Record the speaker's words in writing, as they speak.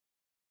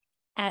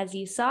As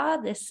you saw,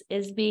 this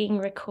is being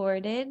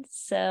recorded,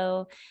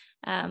 so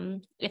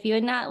if you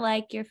would not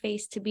like your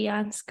face to be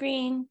on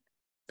screen,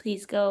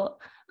 please go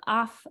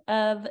off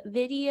of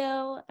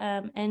video,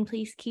 and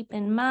please keep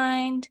in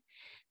mind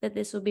that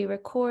this will be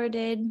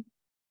recorded.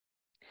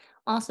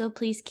 Also,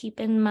 please keep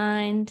in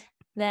mind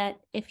that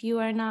if you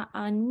are not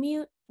on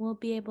mute, we'll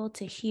be able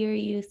to hear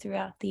you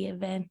throughout the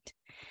event.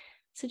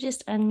 So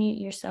just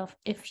unmute yourself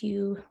if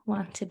you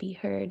want to be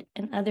heard,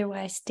 and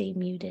otherwise stay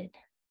muted.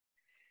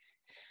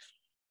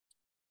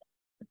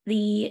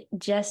 The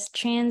Just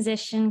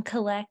Transition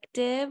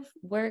Collective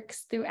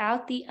works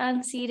throughout the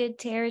unceded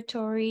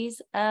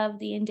territories of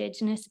the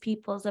Indigenous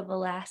peoples of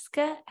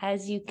Alaska,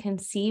 as you can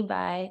see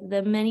by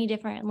the many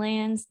different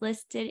lands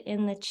listed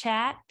in the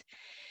chat.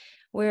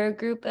 We're a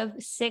group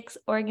of 6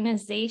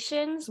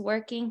 organizations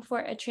working for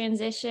a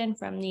transition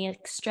from the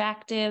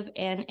extractive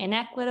and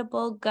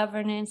inequitable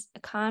governance,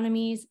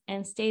 economies,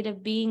 and state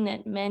of being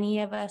that many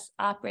of us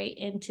operate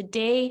in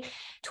today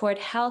toward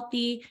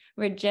healthy,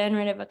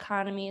 regenerative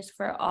economies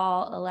for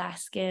all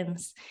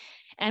Alaskans.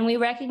 And we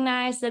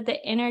recognize that the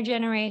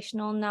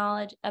intergenerational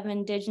knowledge of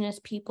Indigenous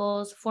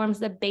peoples forms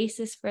the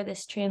basis for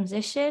this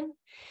transition,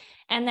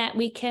 and that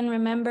we can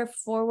remember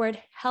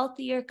forward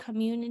healthier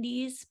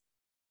communities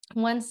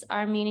once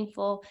our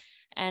meaningful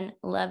and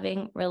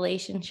loving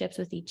relationships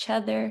with each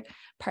other,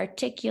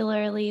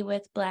 particularly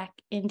with Black,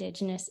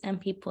 Indigenous,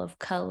 and people of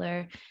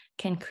color,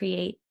 can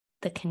create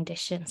the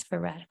conditions for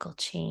radical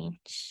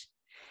change.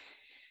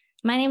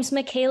 My name is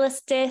Michaela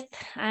Stith.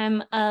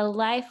 I'm a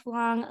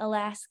lifelong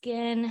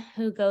Alaskan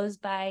who goes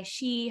by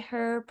she,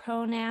 her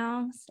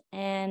pronouns,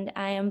 and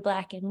I am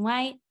Black and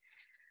white.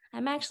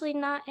 I'm actually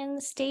not in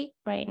the state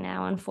right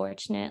now,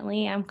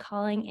 unfortunately. I'm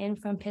calling in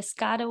from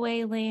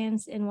Piscataway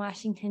lands in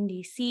Washington,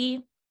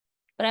 D.C.,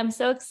 but I'm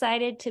so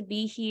excited to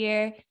be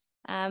here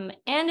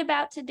and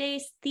about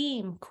today's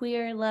theme,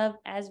 queer love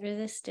as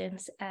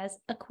resistance, as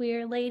a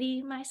queer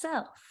lady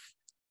myself.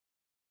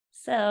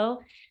 So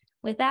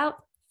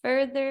without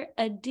further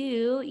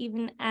ado,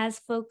 even as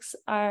folks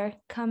are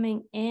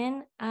coming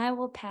in, I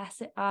will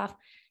pass it off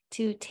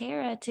to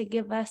Tara to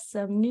give us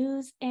some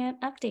news and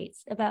updates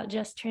about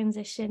Just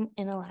Transition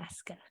in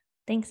Alaska.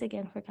 Thanks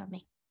again for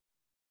coming.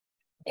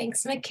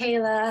 Thanks,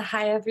 Michaela.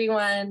 Hi,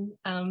 everyone.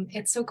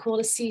 It's so cool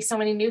to see so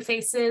many new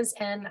faces,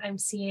 and I'm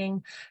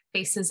seeing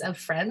faces of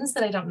friends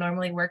that I don't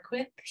normally work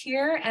with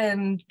here,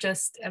 and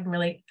just I'm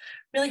really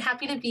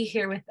happy to be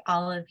here with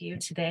all of you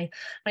today.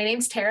 My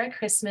name's Tara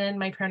Chrisman.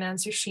 My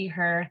pronouns are she,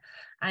 her.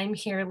 I'm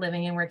here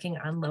living and working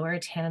on Lower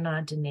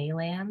Tanana Dene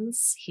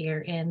lands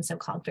here in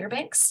so-called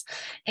Fairbanks,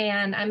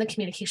 and I'm the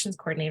communications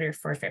coordinator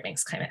for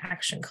Fairbanks Climate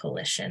Action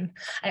Coalition.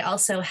 I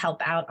also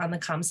help out on the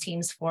comms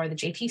teams for the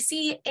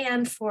JTC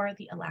and for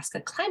the Alaska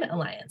Climate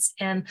Alliance.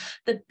 And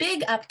the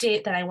big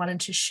update that I wanted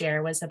to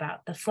share was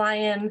about the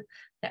fly-in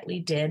that we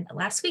did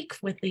last week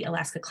with the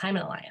Alaska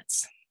Climate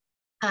Alliance.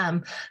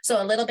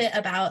 So a little bit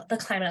about the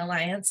Climate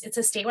Alliance. It's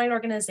a statewide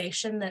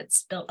organization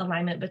that's built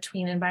alignment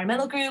between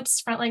environmental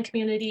groups, frontline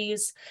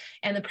communities,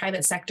 and the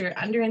private sector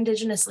under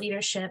Indigenous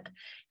leadership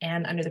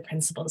and under the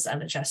principles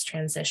of a just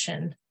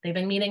transition. They've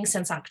been meeting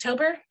since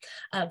October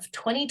of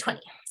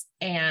 2020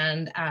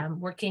 and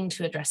working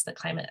to address the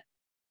climate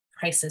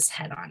crisis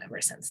head on ever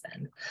since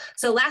then.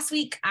 So last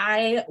week,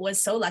 I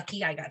was so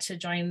lucky I got to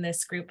join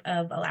this group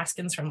of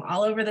Alaskans from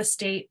all over the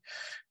state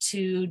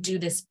to do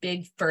this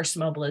big first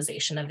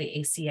mobilization of the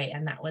ACA,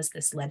 and that was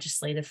this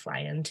legislative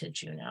fly-in to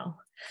Juneau.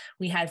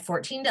 We had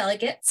 14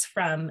 delegates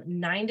from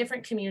 9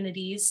 different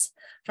communities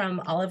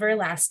from all over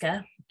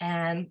Alaska,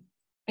 and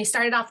we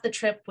started off the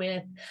trip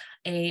with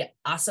an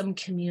awesome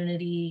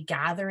community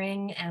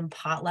gathering and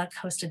potluck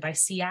hosted by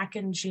SEAC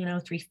and Juneau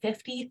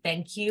 350.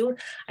 Thank you.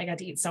 I got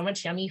to eat so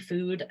much yummy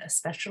food,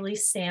 especially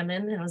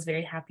salmon, and I was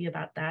very happy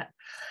about that.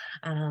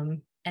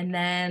 And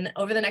then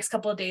over the next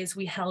couple of days,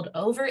 we held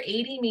over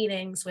 80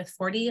 meetings with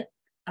 40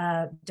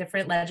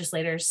 different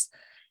legislators,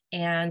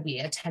 and we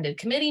attended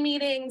committee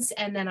meetings.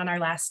 And then on our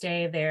last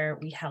day there,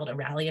 we held a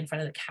rally in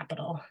front of the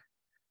Capitol.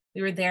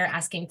 We were there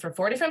asking for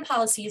 4 different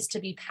policies to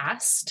be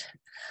passed.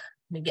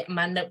 Let me get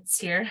my notes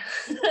here.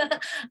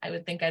 I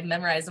would think I've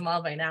memorized them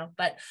all by now,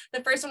 but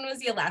the first one was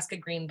the Alaska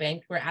Green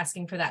Bank. We're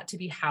asking for that to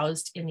be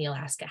housed in the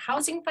Alaska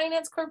Housing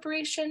Finance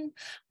Corporation.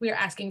 We are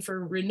asking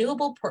for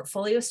renewable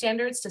portfolio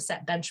standards to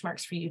set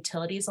benchmarks for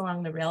utilities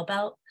along the rail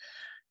belt,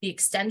 the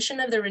extension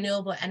of the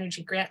Renewable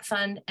Energy Grant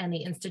Fund, and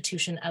the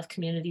institution of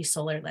community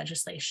solar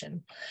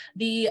legislation.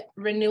 The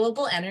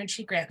Renewable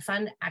Energy Grant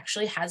Fund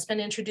actually has been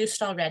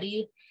introduced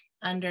already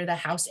under the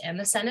House and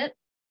the Senate.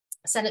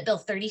 Senate Bill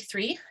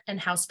 33 and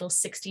House Bill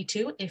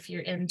 62, if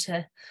you're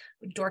into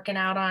dorking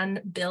out on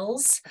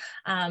bills.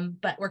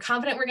 But we're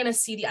confident we're going to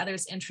see the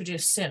others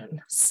introduced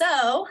soon.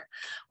 So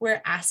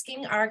we're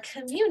asking our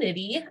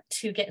community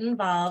to get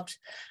involved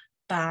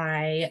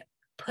by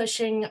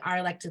pushing our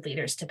elected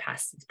leaders to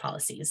pass these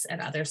policies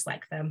and others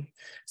like them.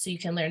 So you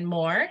can learn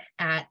more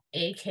at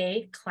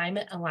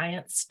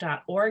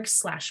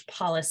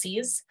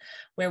akclimatealliance.org/policies,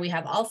 where we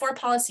have all 4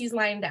 policies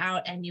lined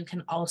out, and you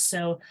can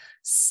also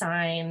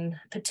sign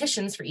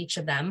petitions for each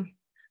of them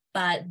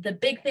But the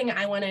big thing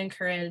I want to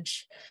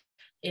encourage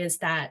is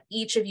that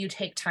each of you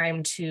take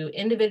time to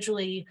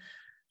individually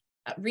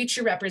reach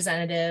your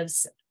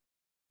representatives,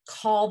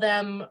 call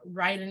them,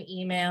 write an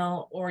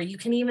email, or you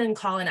can even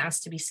call and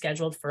ask to be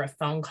scheduled for a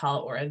phone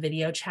call or a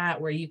video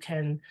chat where you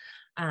can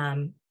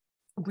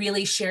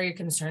really share your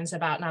concerns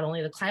about not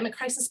only the climate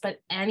crisis, but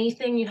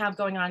anything you have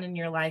going on in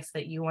your life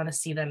that you want to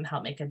see them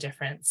help make a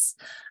difference.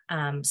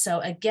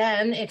 So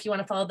again, if you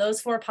want to follow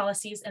those 4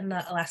 policies in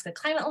the Alaska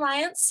Climate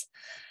Alliance,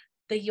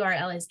 the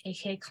URL is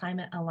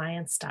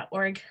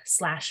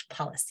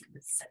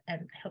akclimatealliance.org/policies.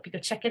 And I hope you go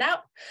check it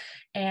out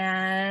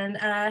and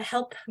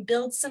help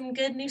build some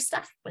good new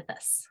stuff with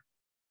us.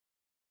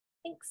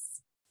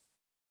 Thanks.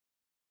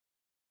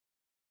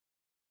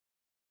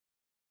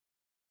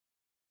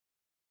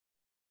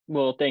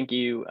 Well, thank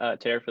you,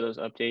 Tara, for those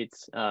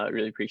updates.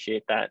 Really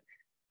appreciate that.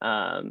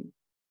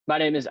 My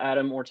name is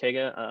Adam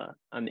Ortega.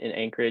 I'm in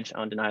Anchorage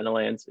on Deny the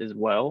Lands as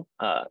well.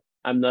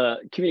 I'm the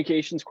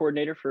communications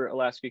coordinator for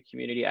Alaska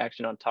Community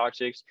Action on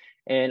Toxics,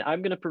 and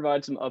I'm going to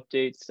provide some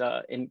updates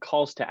and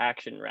calls to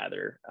action,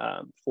 rather,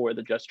 for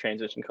the Just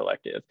Transition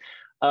Collective.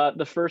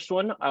 The first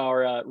one,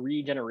 our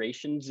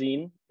Regeneration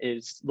zine,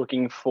 is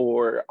looking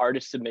for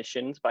artist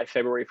submissions by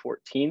February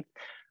 14th.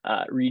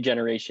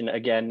 Regeneration,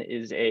 again,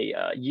 is a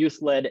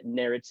youth-led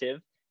narrative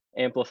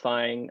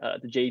amplifying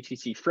the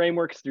JTC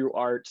framework through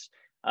art.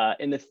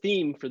 And the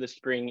theme for the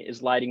spring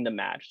is lighting the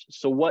match.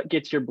 So what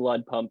gets your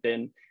blood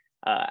pumping?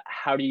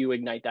 How do you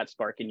ignite that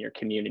spark in your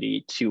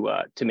community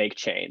to make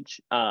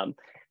change?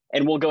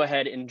 And we'll go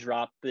ahead and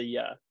drop the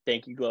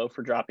thank you, Glow,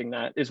 for dropping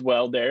that as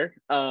well there.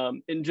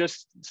 And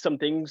just some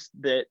things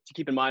that to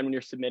keep in mind when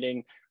you're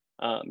submitting: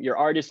 your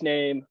artist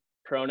name,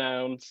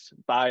 pronouns,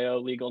 bio,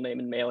 legal name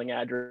and mailing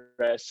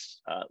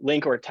address,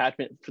 link or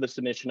attachment for the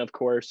submission, of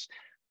course,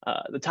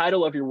 the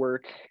title of your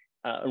work,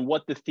 and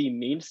what the theme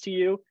means to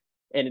you,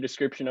 and a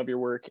description of your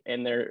work.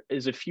 And there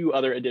is a few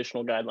other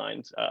additional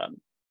guidelines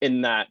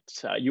in that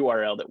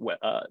URL that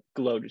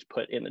Glow just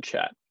put in the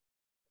chat.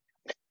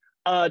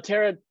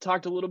 Tara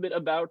talked a little bit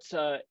about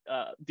the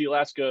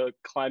Alaska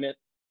Climate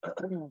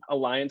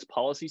Alliance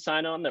policy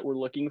sign-on that we're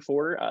looking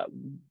for,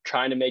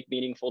 trying to make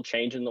meaningful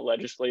change in the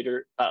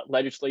legislature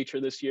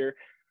this year.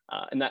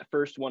 And that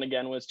first one,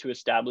 again, was to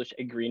establish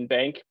a green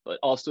bank, but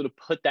also to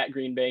put that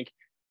green bank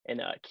in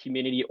a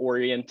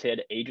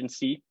community-oriented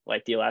agency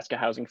like the Alaska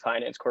Housing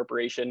Finance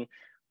Corporation,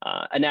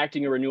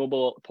 enacting a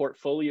renewable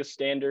portfolio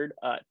standard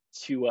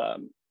to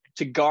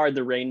guard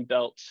the rain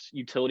belt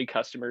utility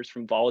customers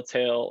from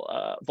volatile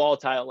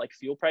like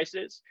fuel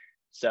prices.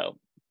 So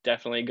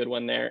definitely a good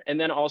one there. And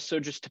then also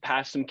just to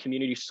pass some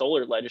community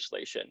solar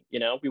legislation. You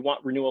know, we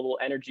want renewable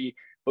energy,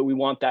 but we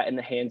want that in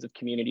the hands of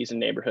communities and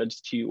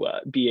neighborhoods to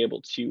be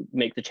able to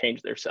make the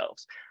change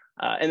themselves.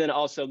 And then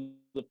also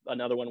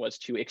another one was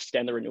to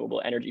extend the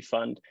Renewable Energy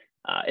Fund.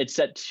 It's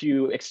set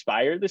to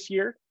expire this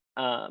year.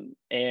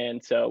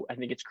 And so I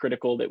think it's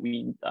critical that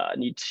we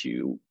need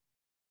to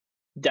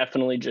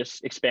definitely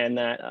just expand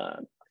that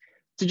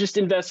to just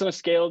invest on a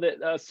scale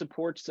that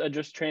supports a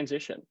just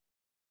transition.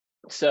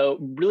 So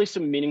really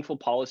some meaningful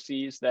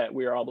policies that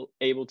we are all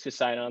able to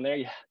sign on there.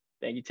 Yeah,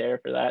 thank you, Tara,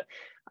 for that.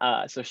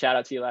 So shout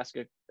out to the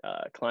Alaska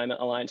Climate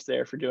Alliance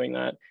there for doing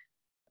that.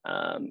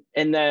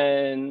 And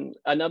then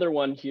another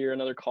one here,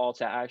 another call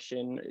to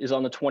action is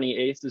on the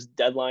 28th, is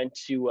deadline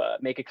to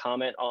make a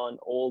comment on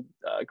old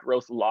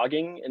growth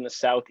logging in the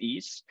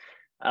Southeast.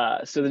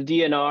 So the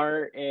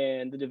DNR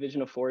and the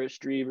Division of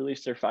Forestry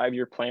released their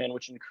 5-year plan,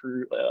 which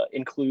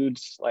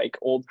includes like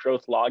old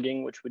growth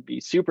logging, which would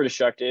be super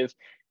destructive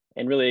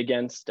and really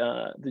against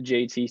the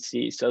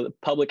JTC. So the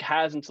public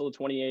has until the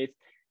 28th.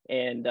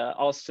 And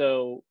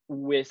also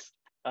with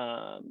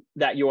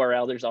that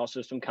URL, there's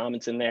also some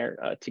comments in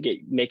there to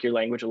make your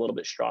language a little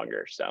bit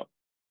stronger. So,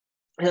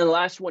 and then the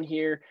last one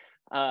here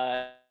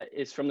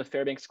is from the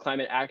Fairbanks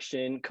Climate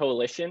Action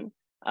Coalition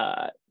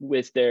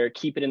with their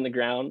Keep It in the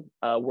Ground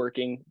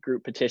working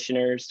group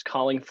petitioners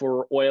calling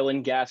for oil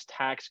and gas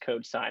tax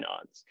code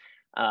sign-ons,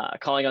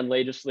 calling on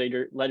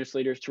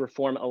legislators to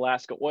reform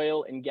Alaska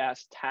oil and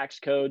gas tax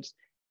codes.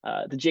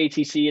 The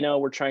JTC, you know,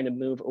 we're trying to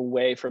move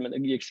away from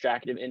the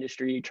extractive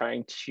industry,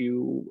 trying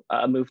to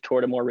move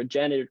toward a more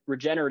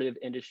regenerative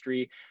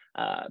industry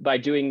by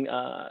doing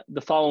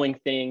the following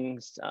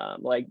things,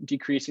 like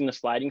decreasing the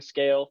sliding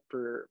scale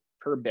per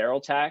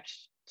barrel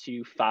tax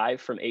to $5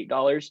 from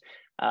 $8,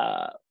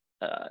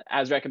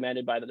 as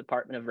recommended by the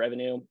Department of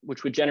Revenue,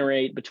 which would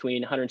generate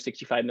between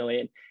 $165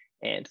 million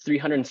and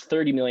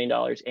 $330 million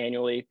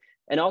annually.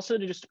 And also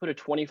to just put a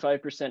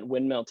 25%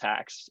 windmill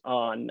tax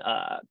on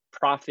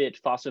profit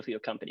fossil fuel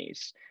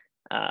companies.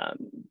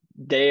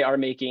 They are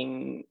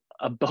making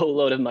a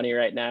boatload of money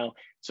right now.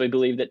 So I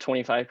believe that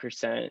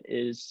 25%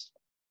 is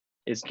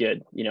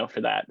good, you know,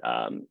 for that.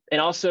 And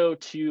also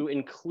to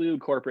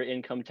include corporate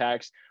income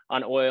tax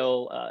on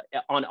oil,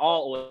 on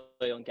all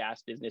oil and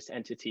gas business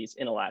entities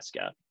in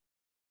Alaska.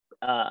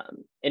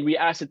 And we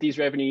ask that these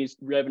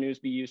revenues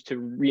be used to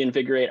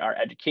reinvigorate our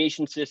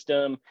education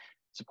system,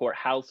 support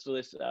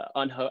houseless,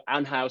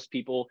 unhoused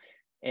people,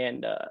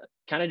 and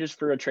kind of just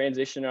for a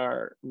transition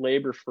our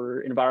labor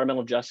for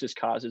environmental justice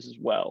causes as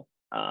well.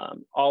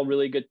 All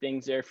really good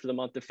things there for the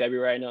month of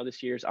February. I know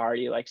this year is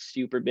already like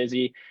super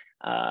busy,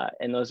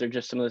 and those are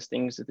just some of those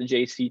things that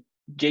the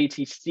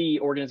JTC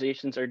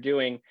organizations are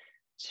doing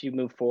to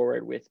move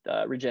forward with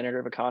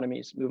regenerative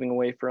economies, moving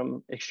away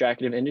from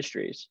extractive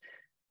industries.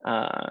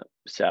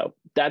 So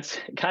that's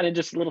kind of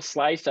just a little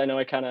slice. I know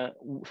I kind of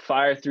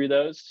fire through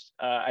those.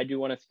 I do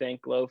want to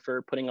thank Glo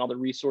for putting all the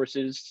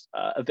resources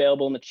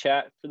available in the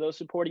chat for those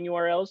supporting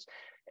URLs.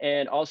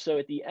 And also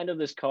at the end of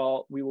this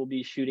call, we will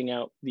be shooting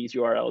out these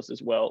URLs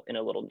as well in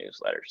a little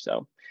newsletter.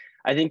 So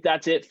I think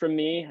that's it from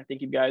me. I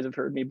think you guys have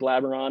heard me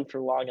blabber on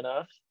for long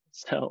enough.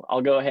 So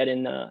I'll go ahead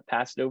and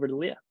pass it over to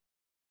Leah.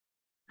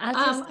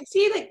 I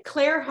see that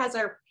Claire has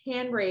her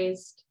hand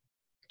raised.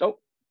 Oh,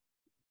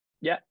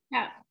 yeah.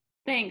 Yeah,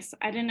 thanks.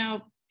 I didn't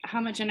know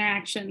how much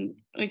interaction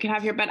we could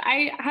have here, but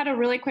I had a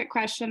really quick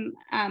question.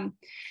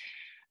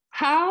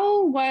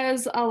 How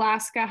was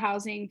Alaska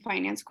Housing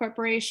Finance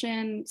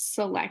Corporation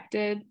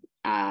selected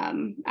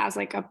as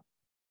like a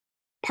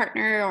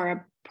partner or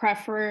a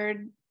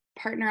preferred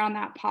partner on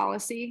that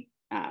policy?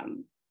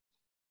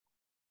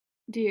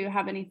 Do you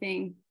have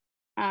anything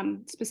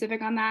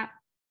specific on that?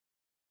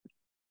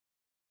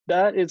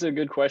 That is a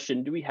good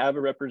question. Do we have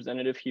a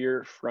representative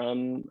here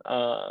from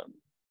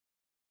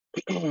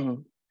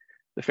the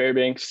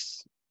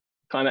Fairbanks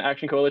Climate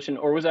Action Coalition,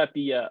 or was that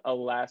the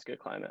Alaska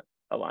Climate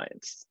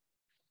Alliance?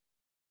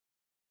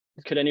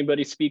 Could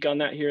anybody speak on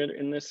that here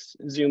in this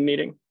Zoom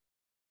meeting?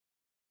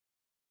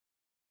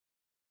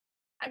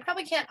 I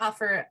probably can't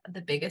offer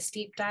the biggest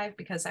deep dive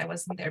because I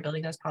wasn't there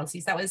building those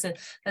policies. That's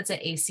an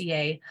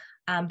ACA,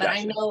 but gotcha.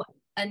 I know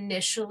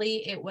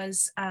initially it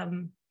was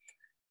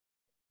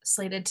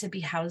slated to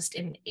be housed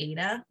in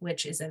Ada,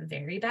 which is a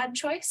very bad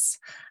choice.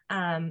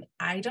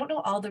 I don't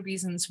know all the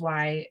reasons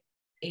why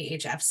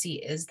AHFC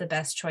is the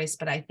best choice,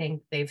 but I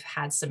think they've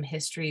had some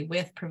history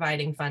with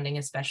providing funding,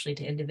 especially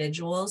to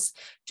individuals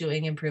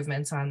doing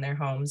improvements on their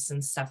homes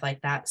and stuff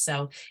like that.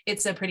 So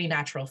it's a pretty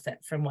natural fit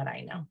from what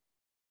I know.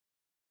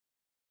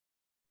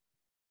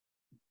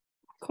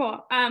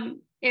 Cool.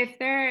 If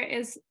there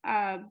is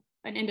an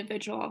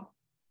individual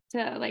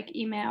to like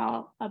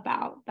email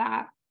about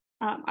that,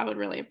 I would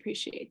really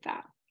appreciate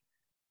that.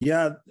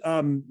 Yeah,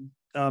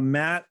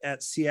 Matt at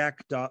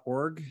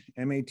SEAC.org,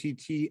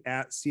 MATT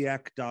at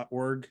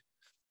SEAC.org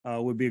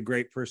would be a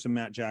great person,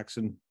 Matt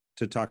Jackson,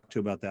 to talk to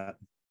about that.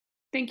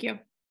 Thank you.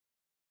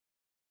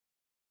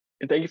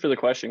 And thank you for the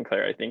question,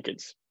 Claire. I think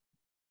it's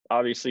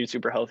obviously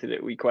super healthy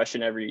that we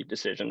question every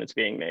decision that's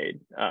being made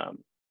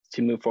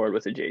to move forward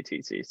with the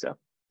JTC. So,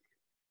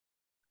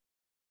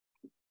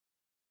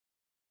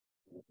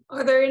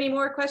 are there any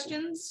more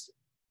questions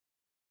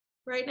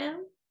right now?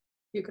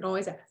 You can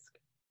always ask.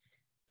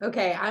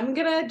 Okay, I'm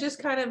gonna just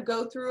kind of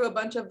go through a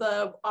bunch of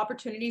the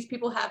opportunities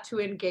people have to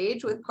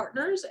engage with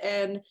partners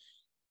and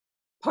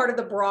part of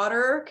the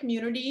broader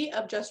community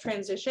of Just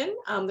Transition.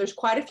 There's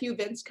quite a few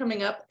events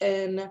coming up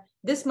in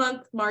this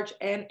month, March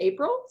and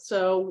April.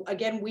 So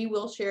again, we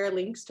will share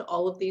links to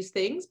all of these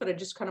things, but I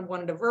just kind of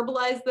wanted to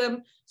verbalize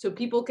them so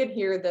people can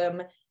hear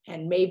them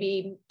and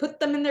maybe put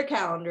them in their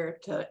calendar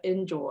to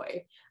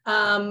enjoy.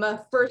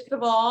 First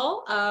of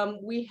all,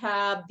 we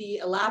have the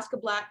Alaska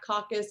Black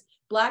Caucus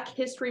Black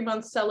History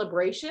Month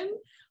celebration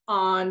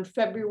on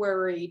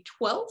February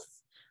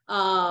 12th.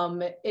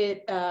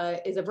 It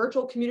is a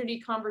virtual community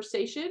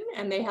conversation,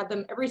 and they have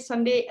them every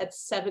Sunday at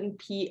 7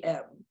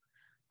 p.m.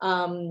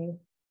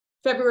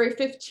 February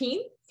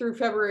 15th through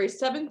February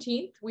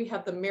 17th, we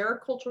have the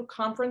Maricultural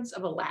Conference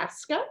of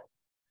Alaska.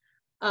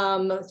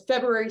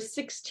 February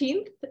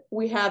 16th,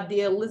 we have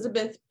the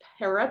Elizabeth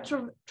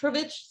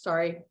Peretrovich,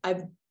 sorry, I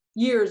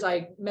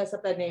mess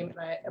up that name and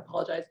I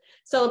apologize,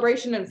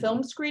 celebration and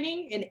film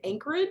screening in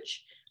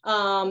Anchorage.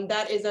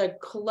 That is a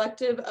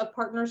collective of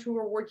partners who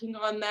are working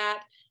on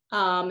that.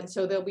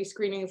 So they'll be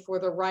screening for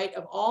The Right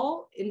of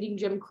All, Ending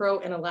Jim Crow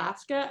in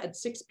Alaska at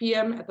 6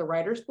 p.m. at the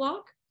Writer's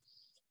Block.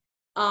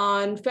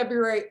 On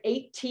February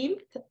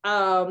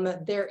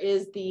 18th, there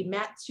is the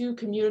Mat-Su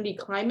Community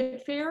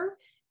Climate Fair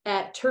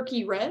at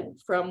Turkey Red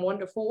from 1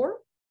 to 4.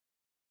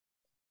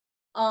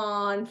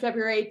 On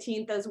February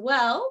 18th as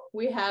well,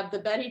 we have the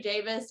Betty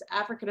Davis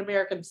African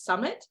American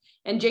Summit,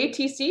 and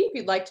JTC, if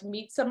you'd like to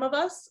meet some of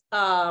us,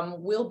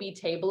 will be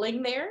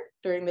tabling there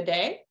during the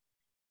day.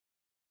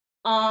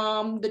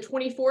 The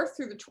 24th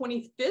through the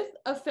 25th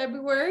of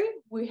February,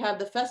 we have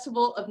the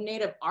Festival of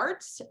Native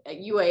Arts at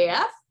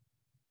UAF.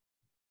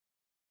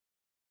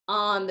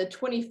 On the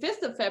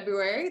 25th of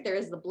February, there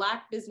is the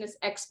Black Business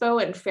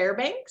Expo in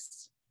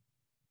Fairbanks.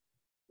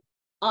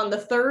 On the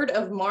 3rd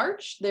of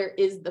March, there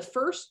is the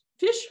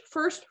Fish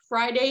First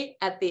Friday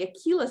at the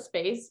Aquila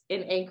Space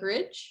in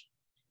Anchorage.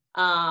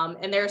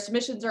 And their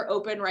submissions are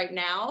open right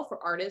now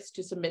for artists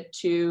to submit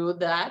to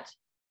that.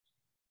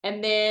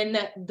 And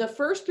then the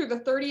 1st through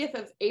the 30th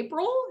of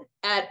April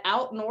at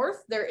Out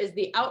North, there is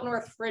the Out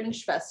North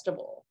Fringe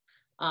Festival.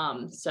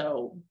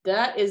 So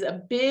that is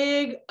a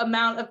big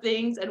amount of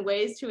things and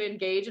ways to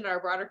engage in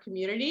our broader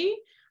community.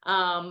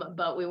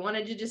 but we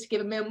wanted to just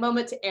give a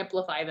moment to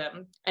amplify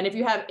them. And if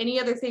you have any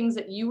other things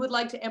that you would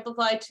like to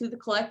amplify to the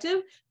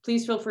collective,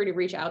 please feel free to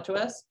reach out to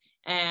us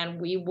and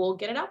we will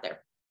get it out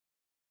there.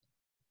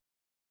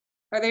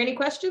 Are there any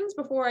questions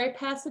before I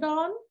pass it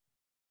on?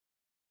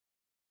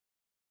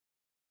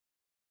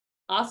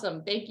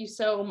 Awesome, thank you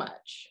so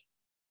much.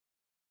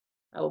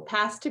 I will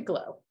pass to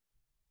Glow.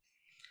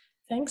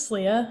 Thanks,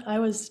 Leah. I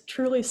was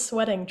truly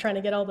sweating trying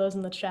to get all those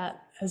in the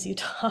chat as you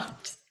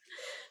talked.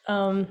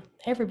 Hey,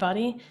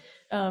 everybody.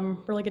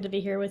 Really good to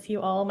be here with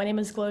you all. My name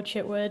is Glow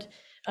Chitwood.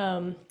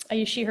 I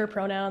use she, her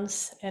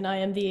pronouns, and I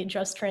am the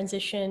Just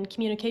Transition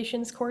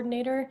Communications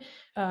Coordinator,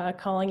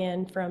 calling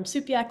in from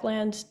Supiaq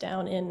land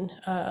down in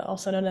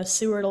also known as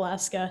Seward,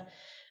 Alaska.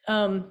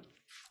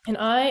 And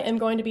I am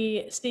going to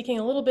be speaking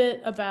a little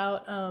bit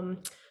about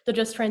the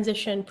Just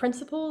Transition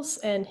principles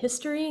and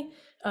history.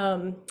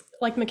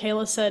 Like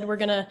Michaela said, we're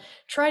going to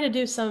try to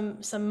do some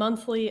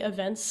monthly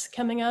events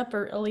coming up,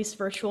 or at least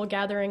virtual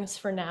gatherings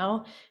for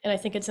now. And I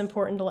think it's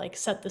important to like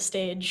set the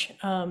stage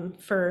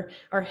for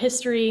our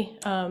history,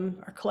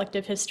 our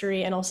collective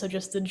history, and also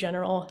just the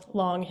general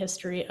long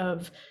history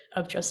of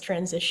Just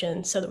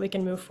Transition, so that we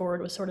can move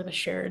forward with sort of a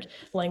shared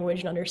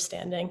language and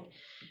understanding.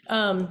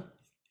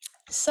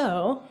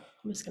 So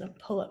I'm just going to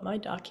pull up my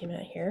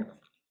document here.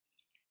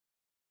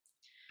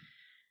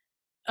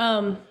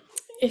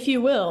 If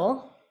you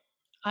will,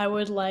 I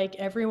would like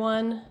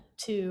everyone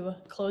to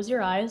close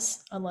your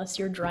eyes, unless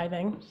you're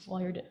driving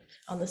while you're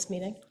on this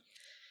meeting,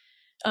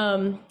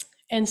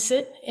 and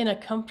sit in a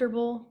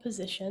comfortable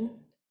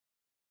position.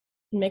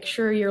 Make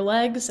sure your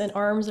legs and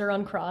arms are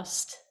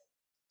uncrossed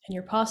and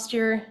your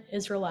posture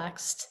is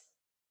relaxed.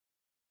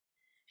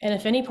 And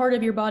if any part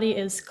of your body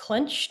is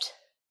clenched,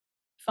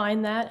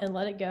 find that and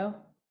let it go.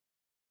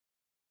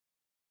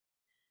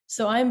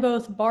 So I'm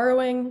both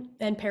borrowing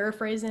and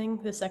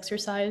paraphrasing this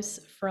exercise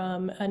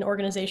from an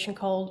organization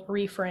called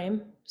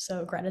Reframe,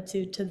 so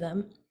gratitude to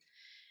them.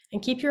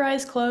 And keep your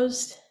eyes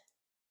closed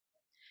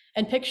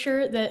and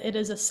picture that it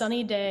is a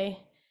sunny day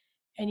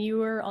and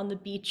you are on the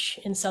beach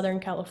in Southern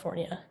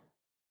California.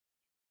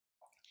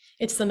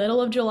 It's the middle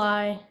of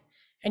July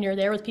and you're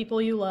there with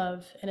people you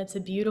love, and it's a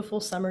beautiful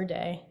summer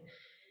day.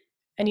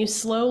 And you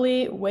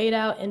slowly wade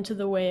out into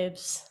the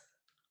waves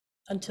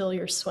until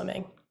you're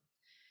swimming.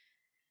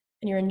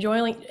 And you're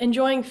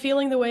enjoying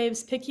feeling the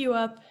waves pick you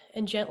up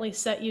and gently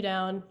set you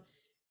down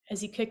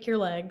as you kick your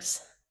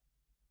legs.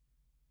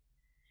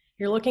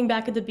 You're looking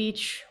back at the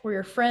beach where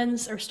your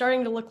friends are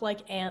starting to look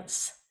like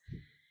ants,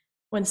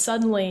 when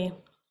suddenly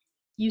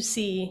you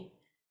see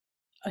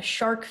a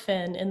shark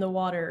fin in the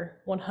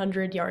water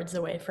 100 yards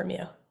away from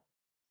you.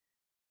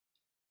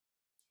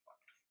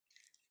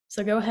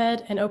 So go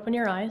ahead and open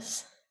your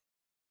eyes.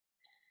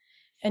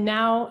 And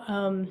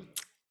now,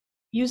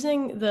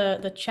 using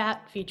the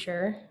chat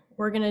feature,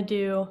 we're going to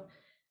do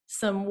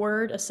some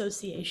word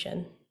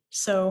association.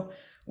 So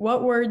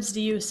what words do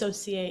you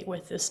associate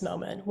with this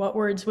moment? What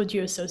words would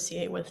you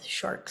associate with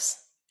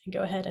sharks? And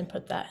go ahead and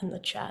put that in the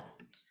chat.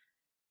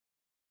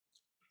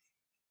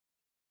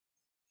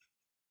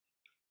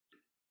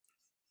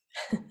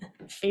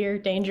 Fear,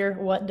 danger,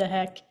 what the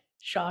heck,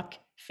 shock,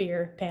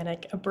 fear,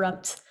 panic,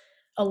 abrupt,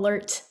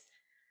 alert,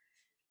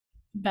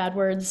 bad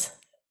words,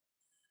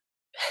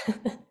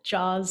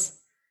 jaws.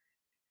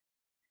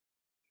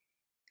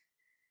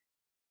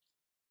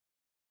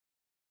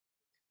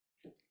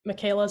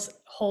 Michaela's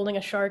holding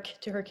a shark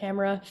to her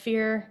camera.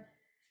 Fear.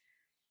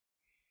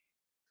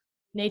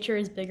 Nature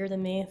is bigger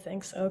than me.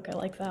 Thanks, Oak. I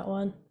like that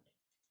one.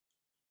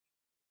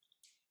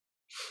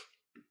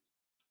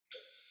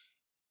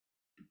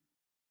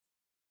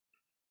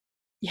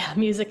 Yeah,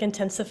 music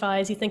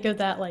intensifies. You think of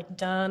that like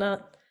dun-na,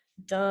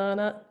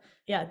 dun-na.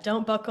 Yeah,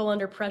 don't buckle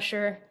under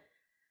pressure.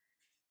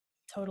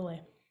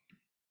 Totally.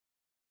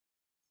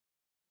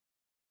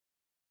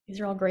 These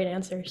are all great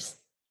answers.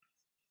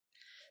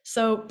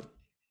 So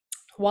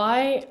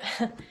why,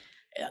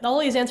 all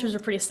these answers are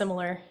pretty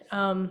similar.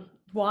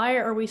 Why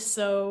are we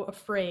so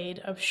afraid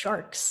of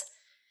sharks?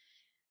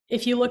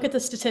 If you look at the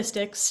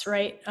statistics,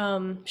 right,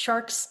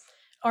 sharks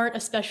aren't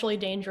especially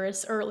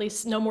dangerous, or at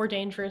least no more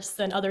dangerous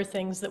than other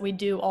things that we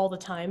do all the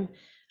time.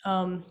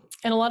 And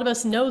a lot of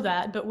us know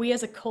that, but we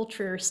as a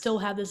culture still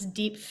have this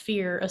deep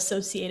fear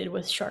associated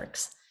with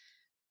sharks.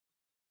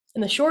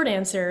 And the short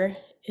answer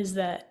is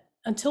that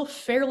until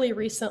fairly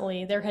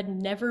recently, there had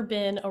never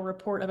been a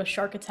report of a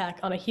shark attack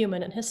on a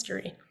human in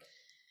history.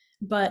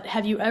 But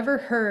have you ever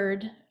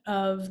heard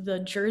of the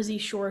Jersey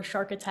Shore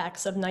shark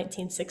attacks of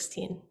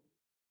 1916?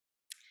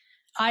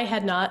 I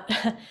had not,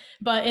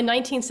 but in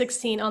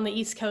 1916 on the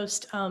East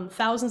Coast,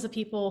 thousands of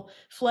people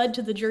fled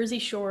to the Jersey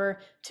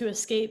Shore to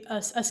escape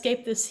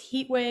this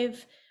heat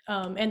wave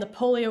and the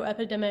polio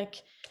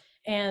epidemic.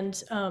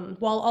 And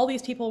while all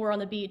these people were on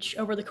the beach,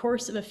 over the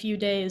course of a few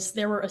days,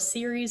 there were a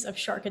series of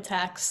shark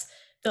attacks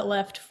that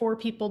left 4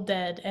 people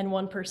dead and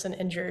 1 person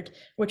injured,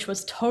 which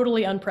was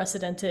totally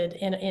unprecedented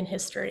in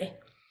history.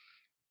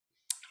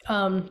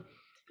 And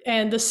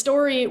the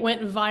story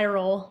went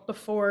viral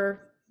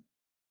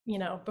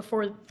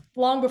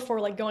long before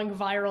like going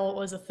viral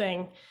was a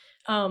thing.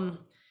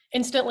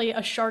 Instantly,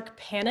 a shark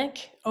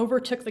panic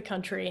overtook the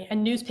country,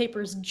 and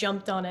newspapers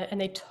jumped on it, and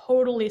they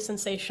totally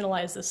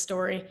sensationalized this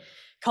story,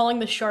 calling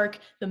the shark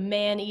the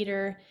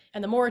man-eater.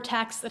 And the more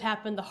attacks that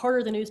happened, the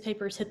harder the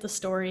newspapers hit the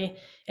story,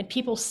 and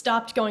people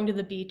stopped going to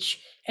the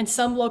beach, and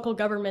some local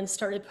governments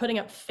started putting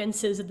up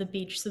fences at the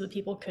beach so that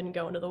people couldn't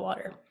go into the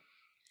water.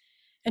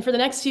 And for the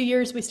next few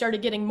years, we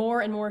started getting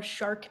more and more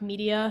shark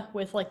media,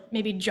 with like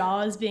maybe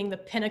Jaws being the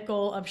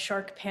pinnacle of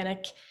shark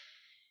panic.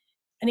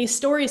 And these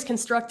stories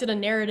constructed a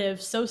narrative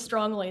so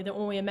strongly that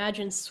when we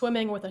imagined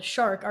swimming with a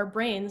shark, our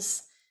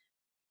brains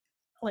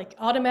like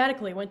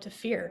automatically went to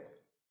fear.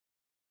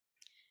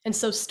 And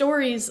so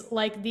stories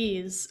like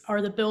these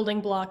are the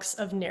building blocks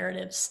of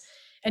narratives,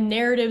 and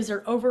narratives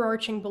are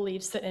overarching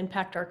beliefs that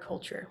impact our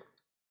culture.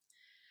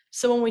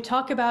 So when we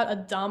talk about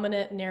a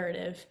dominant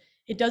narrative,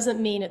 it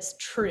doesn't mean it's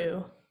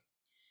true.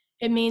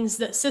 It means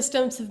that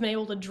systems have been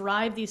able to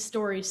drive these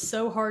stories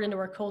so hard into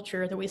our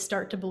culture that we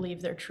start to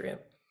believe they're true.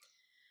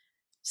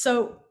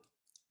 So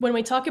when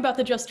we talk about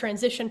the just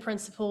transition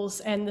principles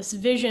and this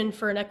vision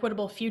for an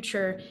equitable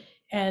future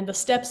and the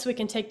steps we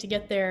can take to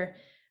get there,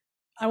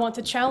 I want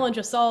to challenge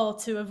us all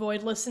to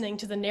avoid listening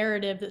to the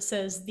narrative that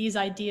says these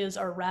ideas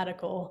are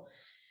radical,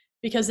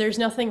 because there's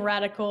nothing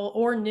radical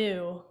or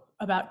new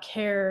about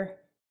care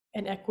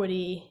and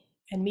equity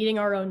and meeting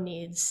our own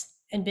needs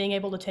and being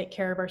able to take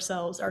care of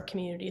ourselves, our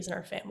communities, and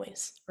our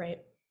families, right?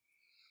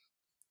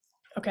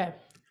 Okay,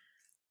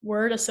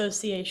 word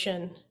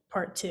association,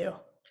 part 2.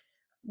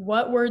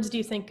 What words do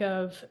you think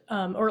of,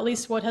 or at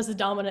least what has the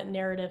dominant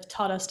narrative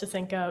taught us to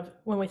think of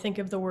when we think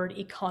of the word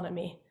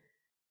economy?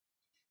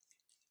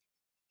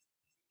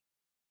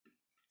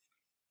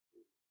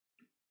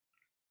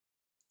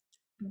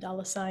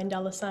 Dollar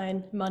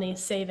sign, money,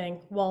 saving,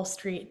 Wall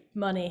Street,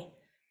 money,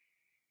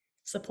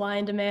 supply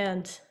and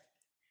demand,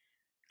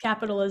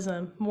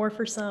 capitalism, more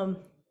for some,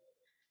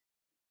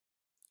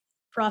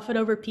 profit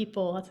over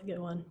people, that's a good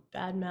one,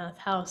 bad math,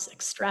 house,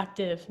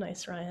 extractive,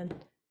 nice Ryan.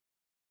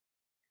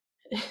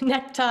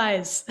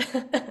 Neckties.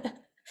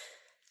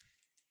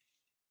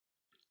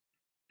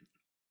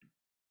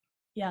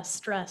 Yeah,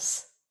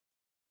 stress,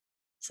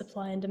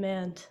 supply and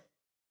demand,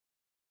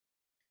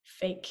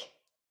 fake,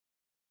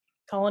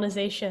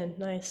 colonization,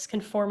 nice,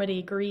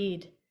 conformity,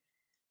 greed.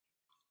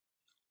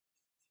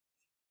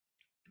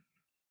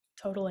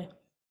 Totally.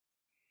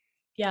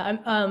 Yeah,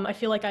 I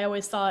feel like I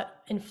always thought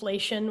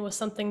inflation was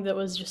something that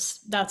was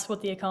just, that's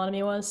what the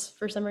economy was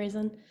for some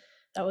reason.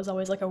 That was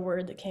always like a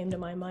word that came to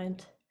my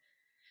mind.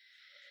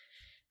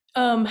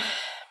 And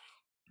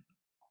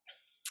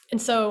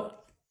so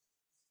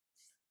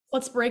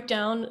let's break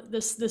down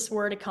this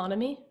word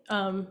economy.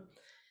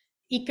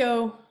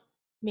 Eco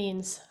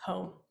means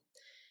home.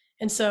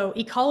 And so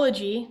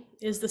ecology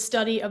is the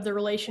study of the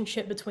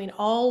relationship between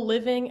all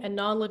living and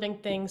non-living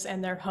things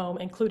and their home,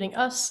 including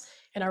us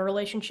and our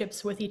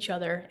relationships with each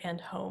other and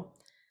home.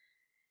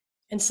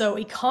 And so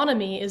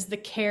economy is the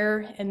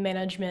care and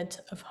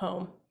management of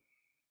home.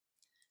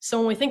 So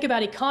when we think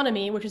about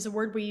economy, which is a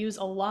word we use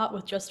a lot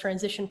with just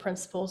transition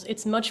principles,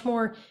 it's much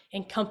more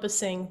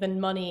encompassing than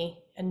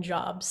money and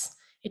jobs.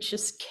 It's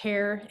just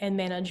care and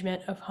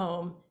management of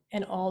home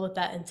and all that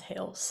that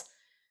entails.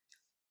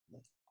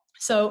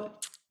 So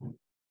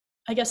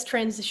I guess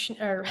transition,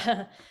 or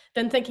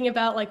then thinking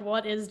about like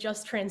what is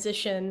just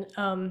transition.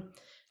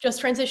 Just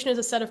transition is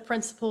a set of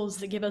principles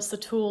that give us the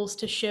tools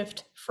to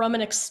shift from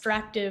an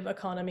extractive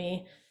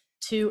economy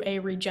to a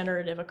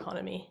regenerative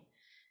economy.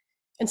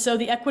 And so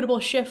the equitable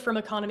shift from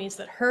economies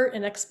that hurt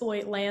and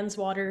exploit lands,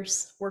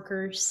 waters,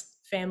 workers,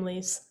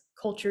 families,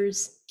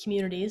 cultures,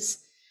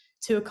 communities,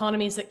 to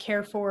economies that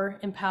care for,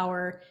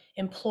 empower,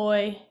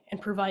 employ, and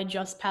provide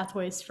just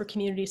pathways for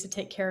communities to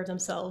take care of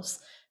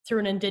themselves through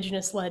an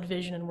Indigenous-led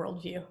vision and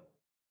worldview.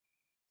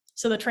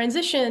 So this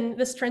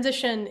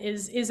transition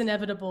is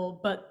inevitable,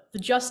 but the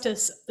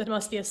justice that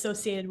must be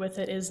associated with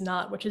it is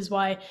not, which is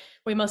why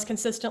we must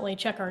consistently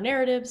check our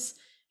narratives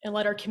and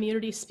let our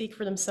communities speak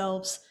for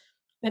themselves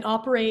and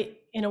operate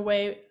in a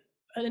way,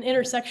 an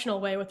intersectional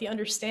way, with the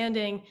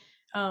understanding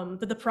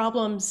that the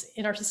problems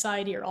in our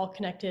society are all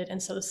connected,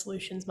 and so the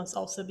solutions must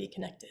also be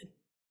connected.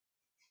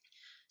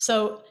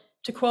 So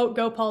to quote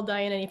Gopal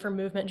Dayanani from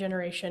Movement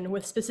Generation,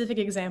 with specific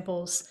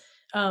examples,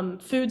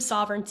 food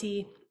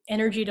sovereignty,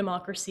 energy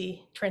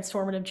democracy,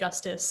 transformative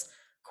justice,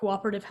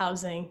 cooperative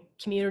housing,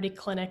 community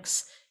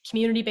clinics,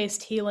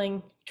 community-based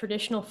healing,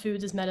 traditional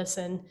foods as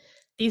medicine.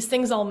 These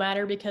things all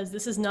matter because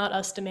this is not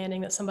us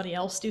demanding that somebody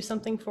else do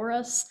something for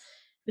us.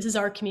 This is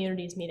our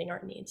communities meeting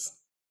our needs.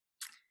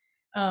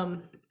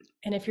 And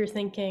if you're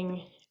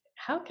thinking,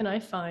 how can I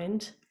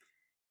find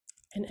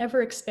an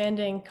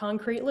ever-expanding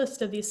concrete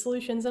list of these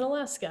solutions in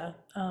Alaska?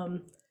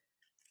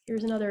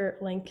 Here's another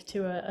link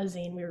to a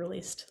zine we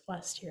released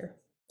last year.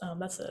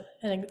 That's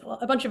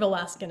a bunch of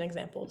Alaskan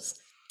examples.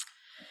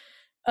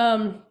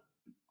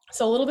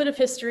 So a little bit of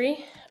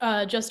history.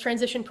 Just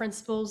transition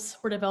principles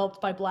were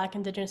developed by Black,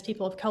 Indigenous,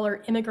 people of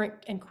color, immigrant,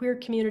 and queer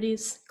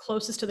communities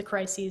closest to the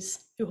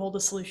crises who hold the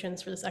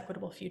solutions for this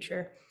equitable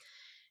future.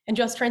 And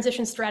just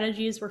transition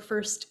strategies were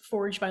first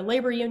forged by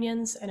labor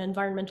unions and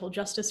environmental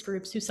justice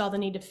groups who saw the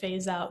need to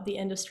phase out the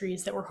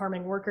industries that were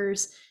harming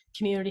workers,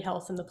 community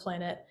health, and the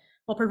planet,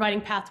 while providing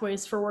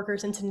pathways for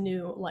workers into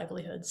new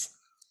livelihoods.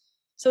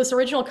 So this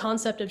original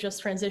concept of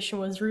just transition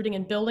was rooting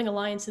in building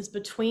alliances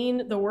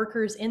between the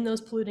workers in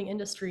those polluting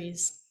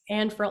industries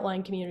and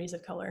frontline communities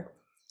of color.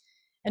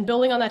 And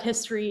building on that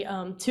history,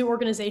 two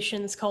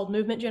organizations called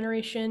Movement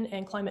Generation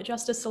and Climate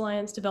Justice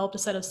Alliance developed a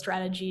set of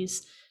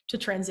strategies to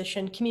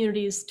transition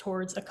communities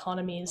towards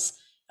economies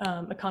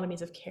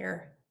of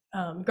care,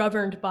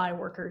 governed by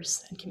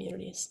workers and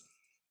communities.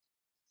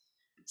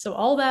 So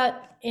all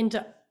that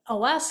into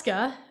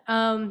Alaska,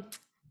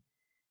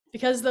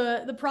 because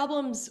the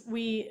problems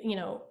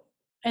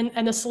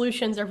and the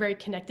solutions are very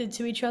connected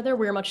to each other.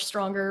 We're much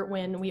stronger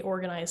when we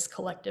organize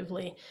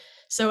collectively.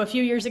 So a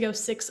few years ago,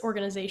 6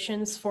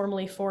 organizations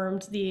formally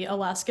formed the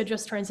Alaska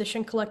Just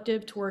Transition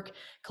Collective to work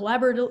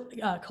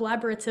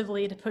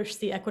collaboratively to push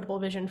the equitable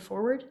vision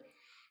forward.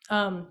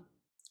 And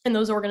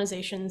those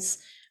organizations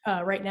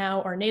right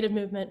now are Native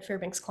Movement,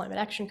 Fairbanks Climate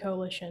Action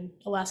Coalition,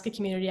 Alaska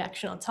Community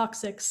Action on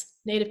Toxics,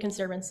 Native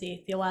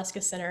Conservancy, the Alaska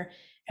Center,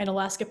 and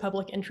Alaska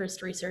Public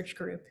Interest Research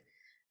Group.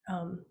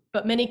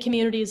 But many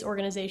communities,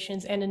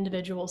 organizations, and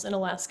individuals in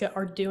Alaska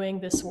are doing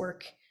this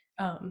work,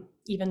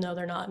 even though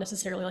they're not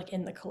necessarily like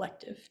in the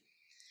collective.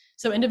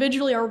 So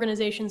individually, our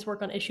organizations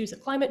work on issues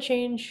of climate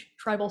change,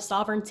 tribal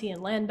sovereignty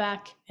and land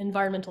back,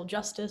 environmental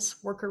justice,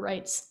 worker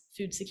rights,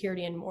 food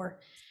security, and more.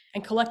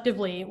 And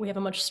collectively, we have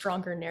a much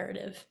stronger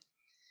narrative.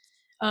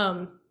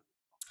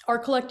 Our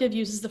collective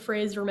uses the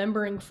phrase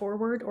remembering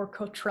forward, or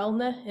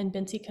kotrelne in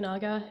Binti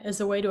Kanaga,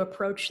 as a way to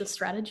approach the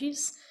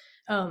strategies.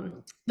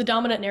 The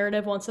dominant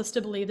narrative wants us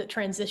to believe that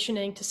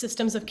transitioning to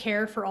systems of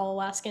care for all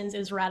Alaskans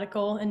is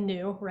radical and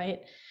new,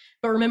 right?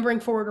 But remembering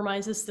forward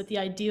reminds us that the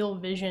ideal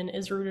vision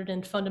is rooted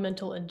in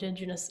fundamental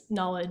Indigenous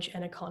knowledge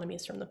and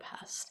economies from the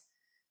past.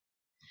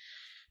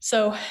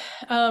 So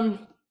the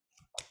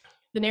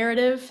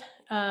narrative,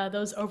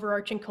 those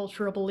overarching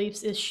cultural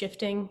beliefs, is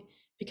shifting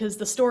because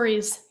the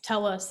stories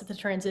tell us that the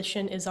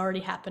transition is already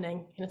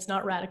happening, and it's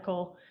not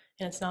radical,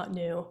 and it's not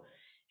new,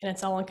 and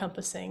it's all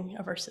encompassing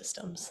of our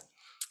systems.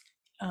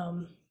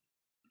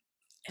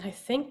 And I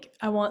think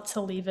I want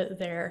to leave it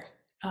there,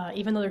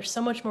 even though there's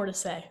so much more to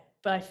say,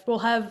 but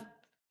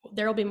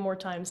there'll be more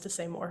times to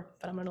say more,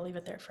 but I'm going to leave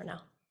it there for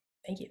now.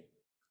 Thank you.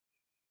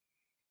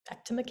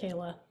 Back to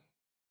Michaela.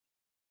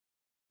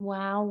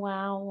 Wow,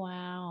 wow,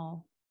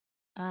 wow.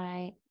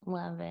 I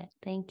love it.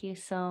 Thank you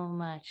so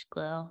much,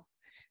 Glow.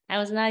 I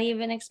was not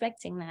even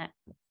expecting that.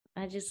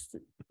 I just,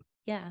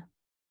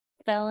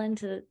 fell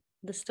into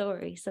the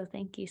story. So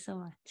thank you so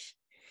much.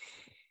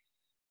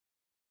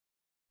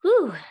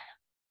 Whew.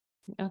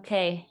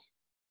 Okay.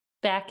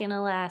 Back in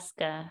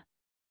Alaska,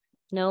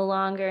 no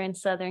longer in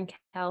Southern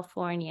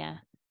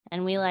California,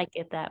 and we like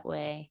it that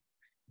way.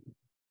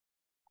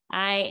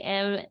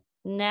 I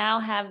now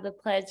have the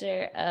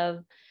pleasure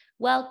of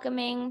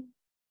welcoming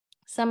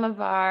some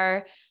of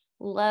our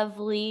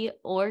lovely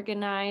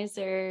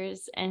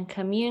organizers and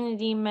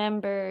community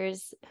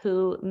members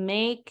who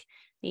make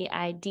the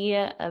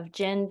idea of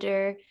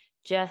gender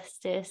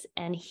justice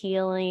and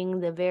healing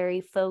the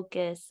very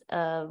focus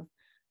of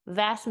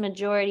vast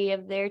majority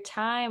of their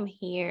time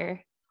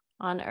here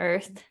on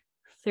Earth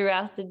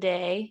throughout the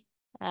day.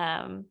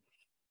 I'm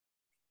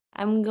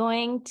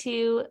going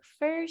to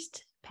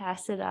first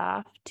pass it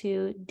off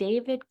to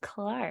David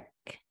Clark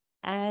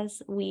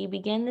as we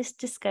begin this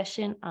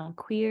discussion on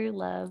queer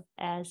love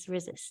as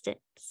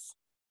resistance.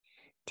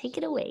 Take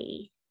it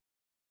away.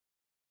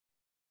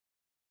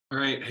 All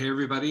right. Hey,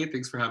 everybody.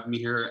 Thanks for having me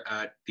here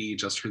at the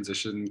Just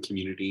Transition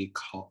Community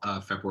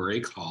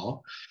February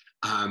call.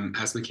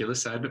 As Michaela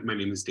said, my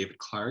name is David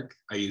Clark.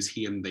 I use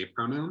he and they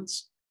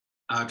pronouns.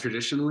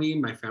 Traditionally,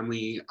 my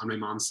family on my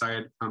mom's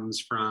side comes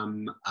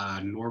from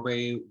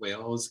Norway,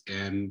 Wales,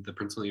 and the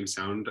Prince William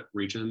Sound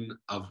region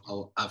of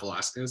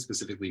Alaska,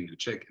 specifically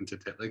Nutchik and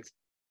Tutitlik,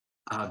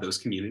 those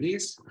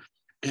communities.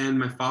 And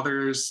my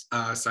father's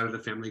side of the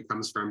family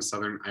comes from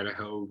southern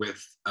Idaho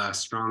with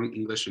strong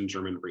English and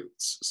German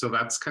roots. So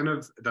that's kind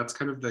of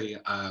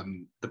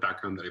the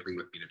background that I bring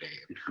with me today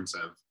in terms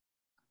of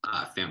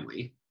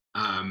family.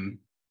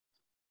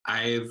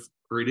 I've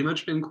pretty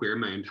much been queer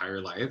my entire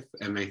life,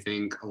 and I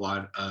think a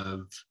lot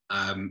of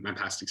my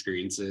past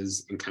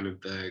experiences and kind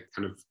of the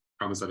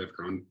traumas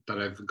that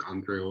I've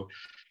gone through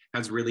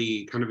has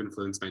really kind of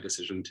influenced my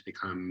decision to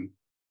become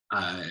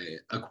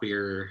a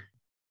queer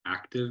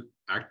active.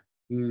 What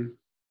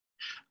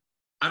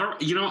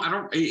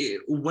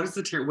does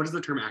the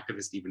term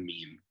activist even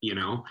mean?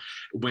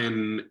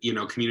 When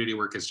community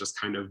work is just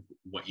kind of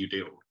what you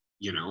do.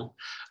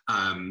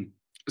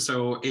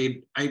 So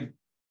I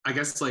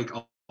guess like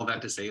all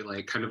that to say,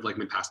 like kind of like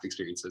my past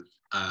experiences,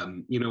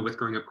 with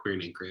growing up queer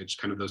in Anchorage,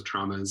 kind of those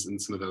traumas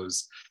and some of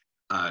those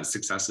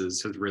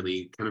successes has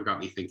really kind of got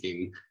me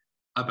thinking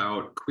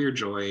about queer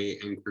joy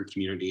and queer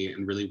community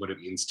and really what it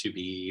means to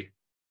be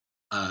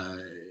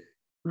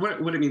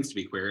what it means to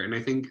be queer. And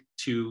I think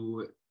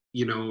to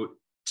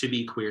to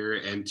be queer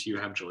and to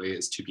have joy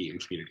is to be in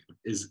community,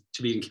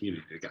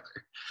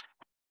 together.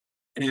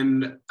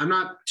 And I'm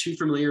not too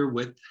familiar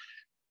with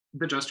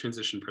the just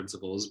transition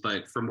principles,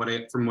 but from what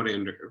I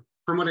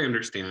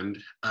understand,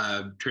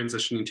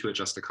 transitioning to a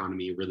just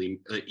economy really,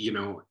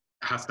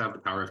 has to have the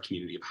power of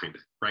community behind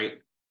it,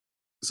 right?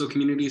 So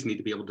communities need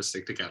to be able to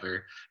stick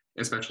together,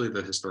 especially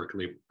the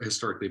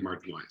historically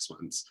marginalized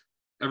ones.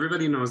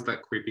 Everybody knows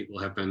that queer people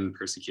have been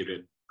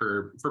persecuted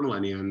for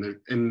millennia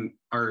and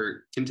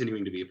are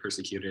continuing to be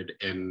persecuted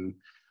in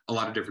a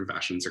lot of different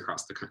fashions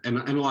across and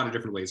a lot of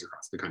different ways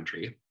across the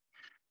country.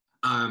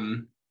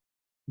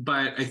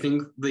 But I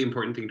think the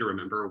important thing to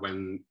remember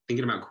when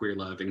thinking about queer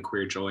love and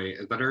queer joy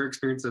is that our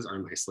experiences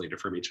aren't isolated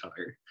from each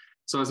other.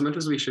 So as much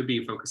as we should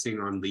be focusing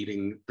on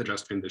leading the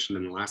just transition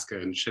in Alaska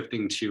and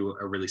shifting to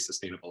a really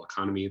sustainable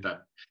economy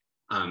that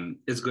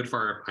is good for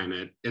our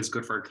planet, is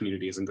good for our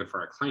communities, and good for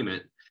our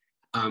climate,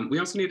 we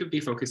also need to be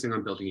focusing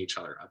on building each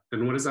other up.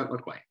 And what does that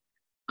look like?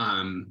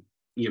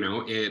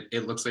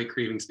 It looks like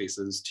creating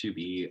spaces to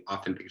be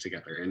authentic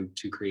together and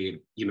to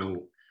create,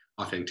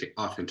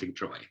 authentic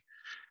joy.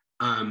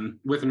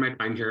 Within my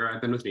time here,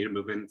 I've been with Native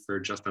Movement for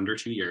just under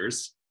 2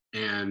 years.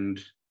 And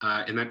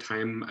in that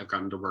time, I've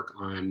gotten to work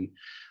on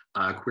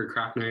Queer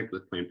Craft Night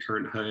with Planned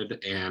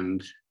Parenthood.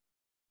 And,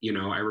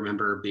 I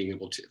remember being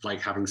able to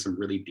having some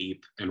really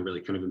deep and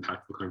really kind of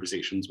impactful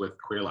conversations with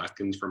queer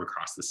Alaskans from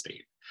across the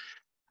state.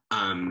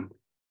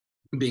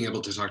 Being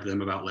able to talk to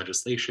them about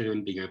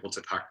legislation, being able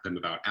to talk to them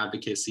about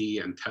advocacy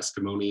and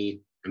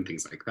testimony and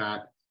things like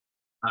that.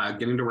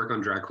 Getting to work on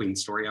Drag Queen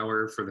Story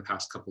Hour for the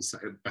past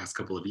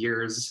couple of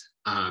years,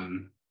 having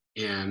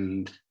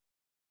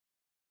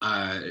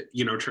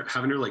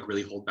to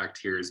really hold back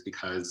tears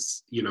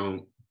because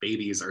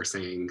babies are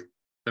saying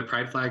the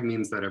pride flag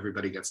means that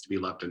everybody gets to be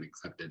loved and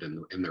accepted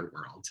in their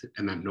world,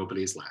 and that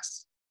nobody's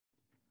less.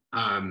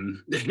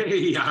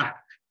 Yeah,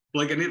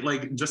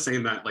 just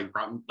saying that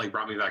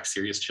brought me back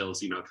serious chills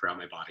throughout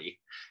my body,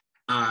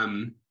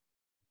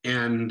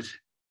 and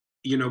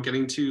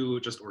getting to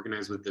just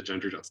organize with the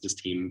gender justice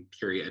team,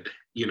 period.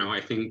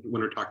 I think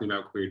when we're talking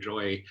about queer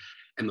joy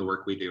and the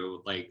work we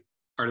do,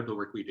 part of the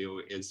work we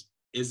do is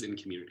in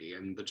community,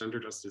 and the gender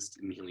justice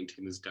and healing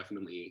team is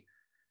definitely,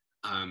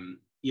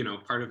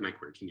 part of my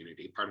queer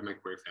community, part of my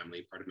queer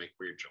family, part of my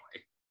queer joy.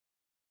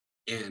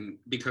 And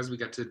because we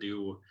get to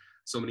do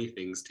so many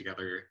things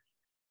together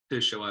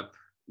to show up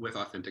with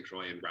authentic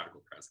joy and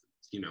radical presence,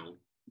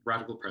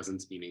 radical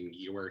presence meaning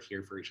you are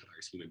here for each other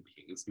as human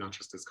beings, not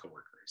just as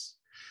coworkers.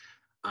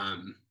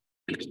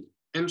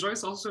 And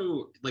joy's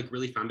also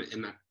really found it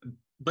in that,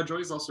 but joy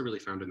is also really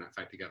found in that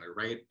fight together,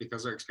 right?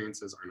 Because our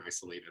experiences aren't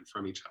isolated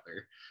from each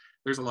other.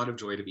 There's a lot of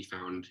joy to be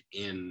found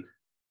in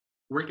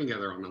working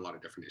together on a lot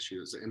of different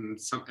issues. And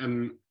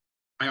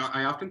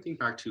I often think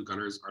back to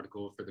Gunner's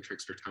article for the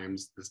Trickster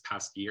Times this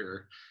past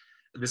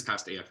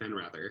AFN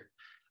rather,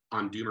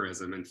 on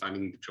doomerism and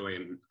finding joy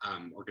in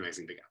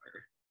organizing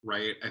together,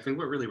 right? I think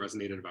what really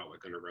resonated about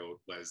what Gunner wrote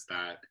was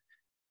that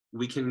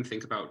we can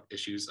think about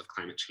issues of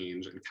climate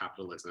change and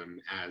capitalism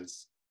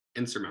as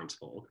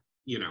insurmountable,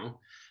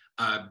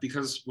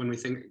 because when you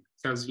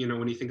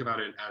think about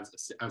it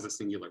as a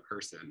singular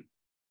person,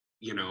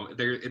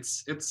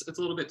 it's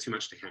a little bit too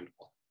much to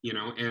handle,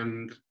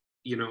 and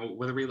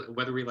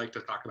whether we like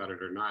to talk about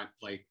it or not,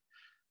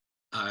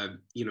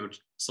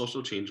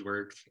 social change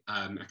work,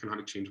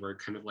 economic change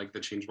work, kind of like the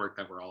change work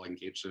that we're all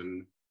engaged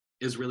in,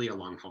 is really a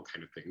long haul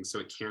kind of thing. So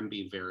it can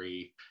be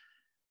very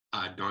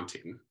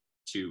daunting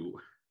to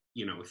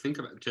think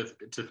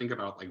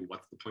about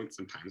what's the point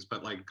sometimes.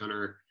 But like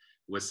Gunnar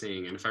was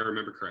saying, and if I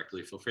remember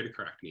correctly, feel free to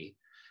correct me,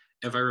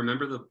 if I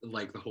remember the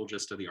whole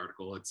gist of the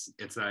article, it's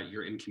that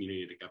you're in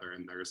community together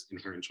and there's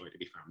inherent joy to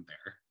be found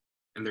there,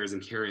 and there's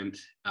inherent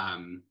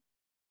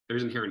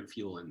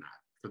fuel in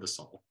that for the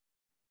soul.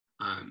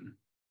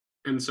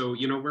 And so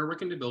we're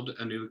working to build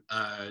a new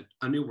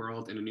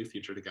world and a new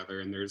future together,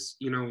 and there's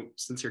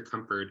sincere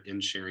comfort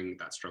in sharing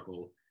that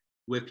struggle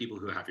with people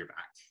who have your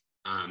back.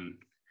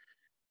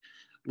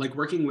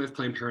 Working with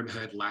Planned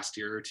Parenthood last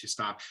year to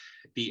stop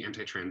the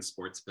anti-trans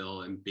sports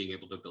bill and being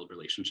able to build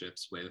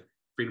relationships with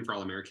Freedom for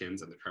All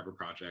Americans and the Trevor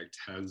Project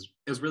has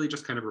really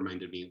just kind of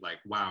reminded me,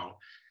 wow,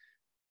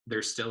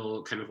 there's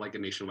still kind of a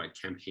nationwide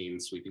campaign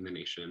sweeping the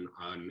nation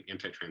on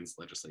anti-trans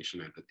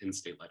legislation in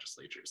state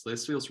legislatures.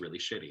 This feels really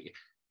shitty,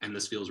 and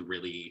this feels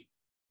really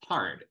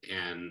hard.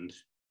 And,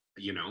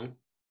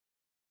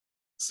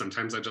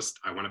 sometimes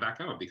I want to back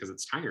out because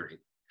it's tiring.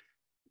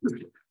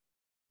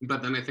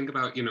 But then I think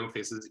about,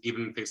 faces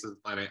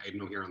that I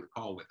know here on the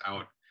call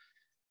without,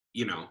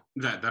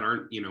 that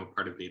aren't,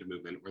 part of Native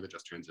Movement or the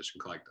Just Transition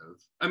Collective.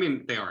 I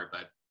mean, they are,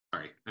 but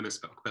sorry, I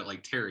misspoke.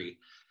 But Terry,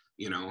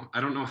 I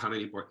don't know how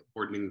many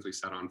board meetings we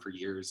sat on for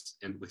years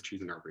and with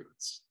choosing our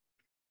roots,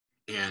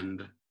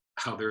 and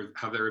how there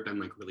have been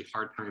really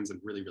hard times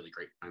and really, really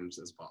great times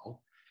as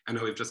well. And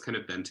how we've just kind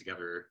of been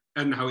together,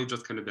 and how we've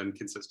just kind of been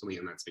consistently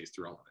in that space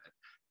through all of it.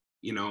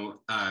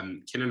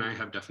 Ken and I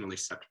have definitely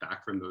stepped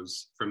back from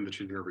the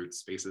choosing our roots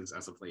spaces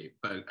as of late,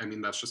 but I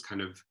mean, that's just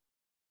kind of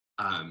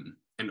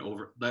and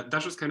over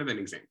that's just kind of an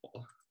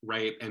example,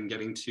 right? And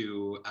getting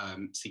to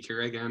see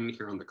Kira again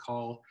here on the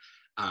call,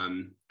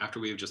 after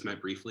we've just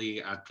met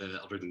briefly at the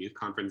Elder Than Youth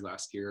conference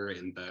last year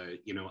in the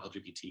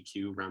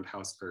LGBTQ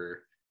roundhouse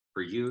for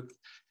youth.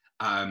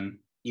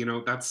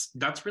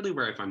 That's really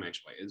where I find my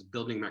joy, is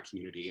building that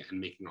community and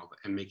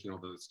making all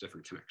those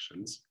different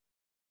connections.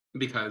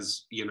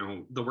 Because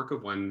the work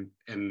of one,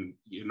 and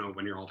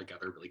when you're all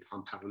together, really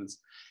compounds,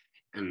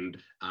 and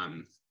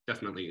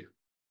definitely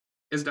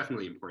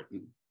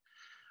important.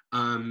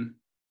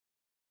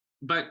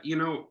 But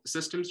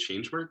systems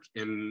change work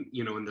in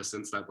in the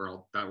sense that we're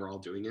all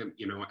doing it.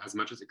 As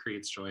much as it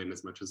creates joy and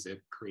as much as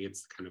it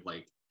creates kind of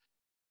like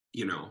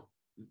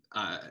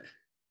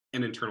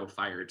an internal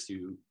fire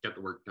to get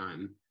the work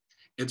done,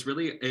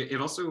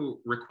 it also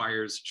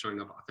requires showing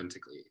up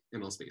authentically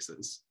in all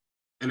spaces.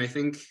 And I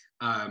think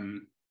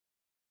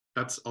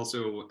that's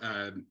also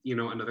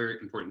another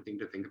important thing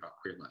to think about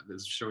queer love,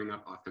 is showing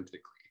up authentically,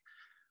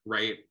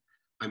 right?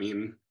 I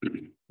mean,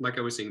 like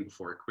I was saying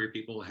before, queer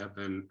people have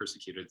been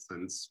persecuted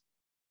since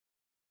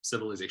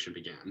civilization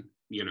began.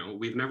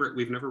 We've never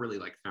really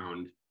like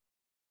found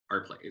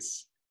our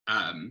place,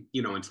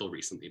 until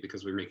recently,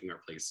 because we're making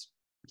our place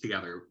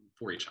together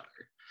for each other.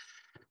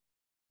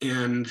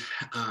 And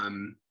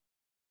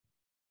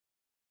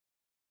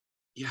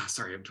yeah,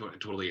 sorry, I'm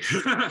totally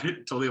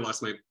totally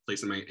lost my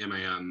place in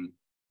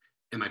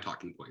my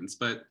talking points.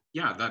 But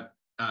yeah, that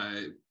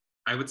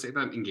I would say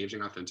that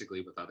engaging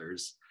authentically with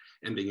others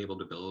and being able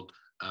to build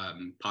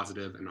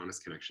positive and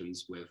honest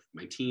connections with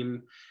my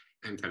team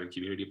and kind of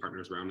community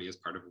partners around me is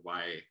part of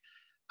why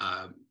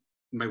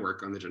my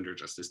work on the gender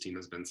justice team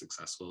has been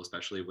successful,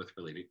 especially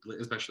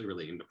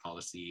relating to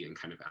policy and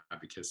kind of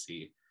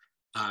advocacy.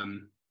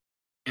 And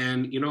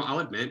I'll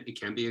admit it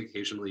can be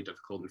occasionally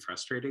difficult and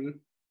frustrating.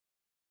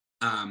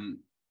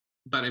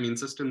 But I mean,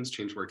 systems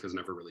change work has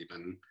never really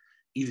been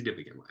easy to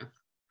begin with.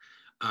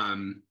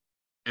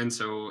 And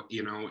so,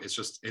 it's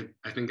just,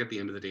 I think at the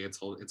end of the day,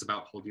 it's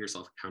about holding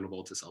yourself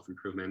accountable to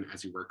self-improvement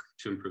as you work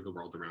to improve the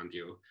world around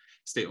you,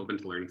 stay open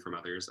to learning from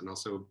others, and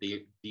also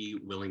be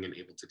willing and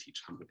able to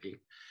teach somebody.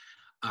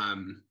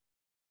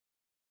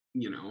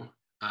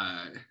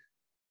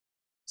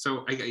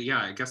 So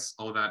I guess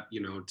all of that,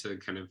 to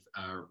kind of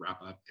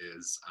wrap up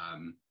is,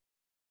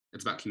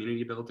 it's about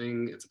community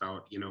building. It's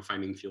about,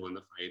 finding fuel in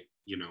the fight,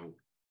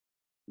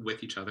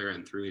 with each other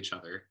and through each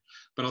other,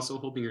 but also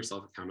holding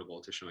yourself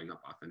accountable to showing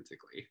up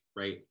authentically,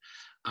 right?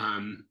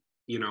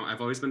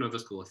 I've always been of the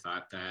school of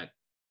thought that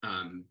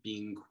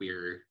being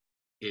queer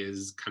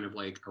is kind of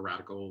like a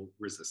radical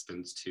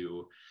resistance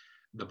to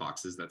the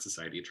boxes that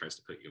society tries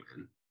to put you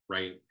in,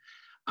 right?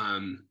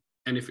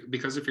 And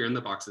because if you're in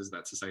the boxes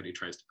that society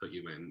tries to put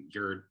you in,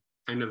 you're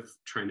kind of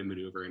trying to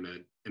maneuver in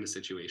a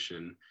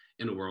situation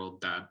in a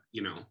world that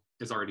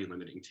is already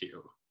limiting to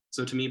you.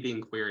 So to me,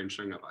 being queer and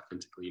showing up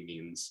authentically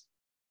means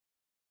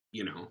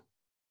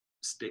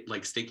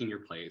staking your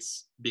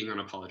place, being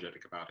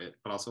unapologetic about it,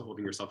 but also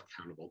holding yourself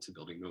accountable to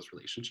building those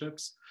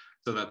relationships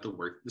so that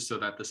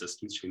the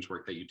systems change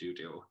work that you do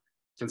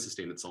can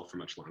sustain itself for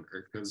much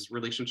longer, because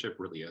relationship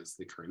really is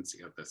the currency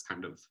of this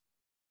kind of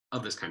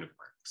work.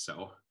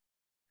 So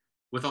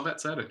with all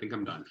that said, I think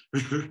I'm done.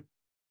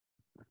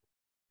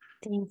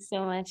 Thanks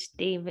so much,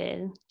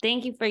 David.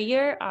 Thank you for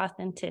your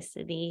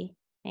authenticity.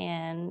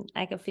 And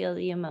I could feel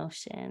the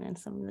emotion and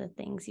some of the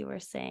things you were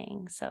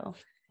saying. So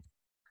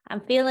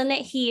I'm feeling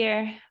it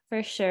here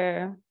for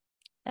sure.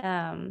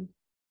 And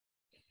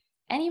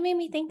you made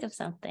me think of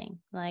something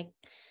like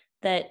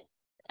that.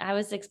 I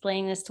was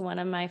explaining this to one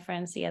of my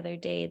friends the other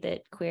day,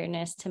 that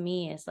queerness to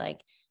me is like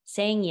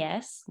saying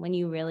yes when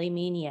you really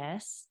mean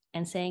yes,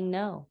 and saying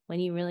no when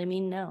you really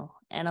mean no.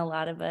 And a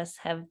lot of us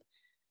have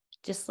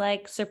just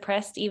like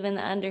suppressed even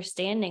the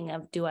understanding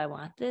of, do I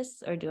want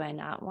this or do I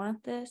not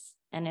want this?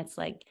 And it's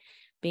like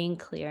being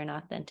clear and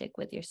authentic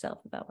with yourself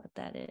about what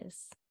that is.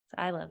 So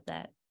I love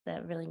that.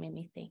 That really made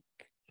me think.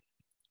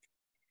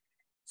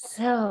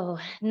 So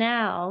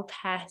now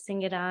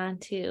passing it on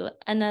to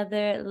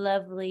another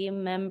lovely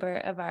member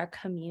of our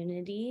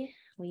community,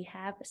 we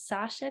have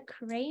Sasha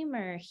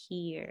Kramer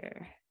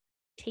here.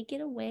 Take it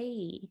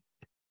away.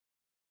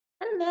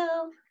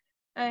 Hello,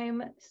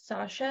 I'm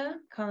Sasha,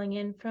 calling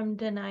in from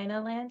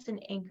Denina Lands in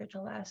Anchorage,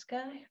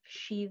 Alaska.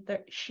 She,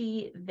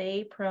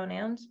 they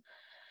pronouns.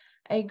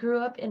 I grew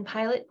up in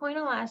Pilot Point,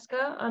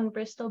 Alaska on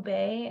Bristol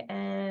Bay,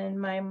 and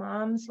my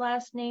mom's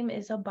last name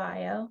is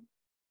Abayo.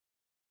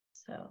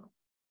 So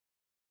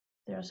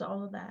there's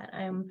all of that.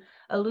 I'm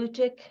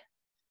Alutiiq,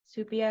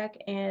 Supiaq,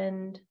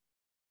 and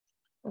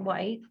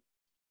white.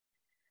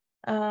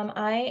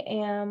 I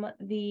am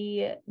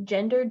the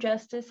gender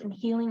justice and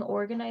healing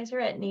organizer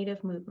at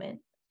Native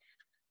Movement.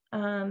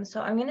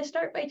 So I'm going to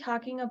start by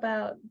talking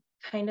about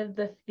kind of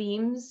the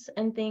themes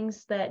and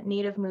things that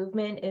Native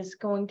Movement is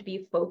going to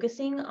be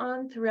focusing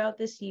on throughout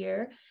this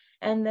year,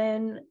 and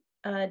then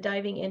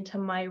diving into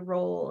my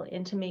role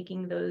into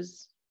making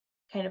those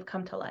kind of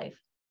come to life.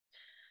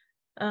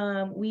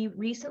 We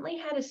recently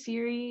had a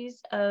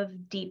series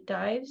of deep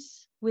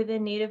dives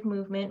within Native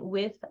Movement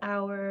with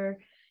our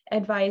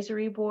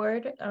advisory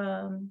board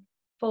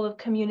full of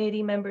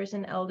community members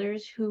and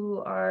elders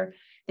who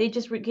they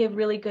just give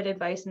really good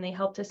advice, and they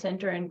help to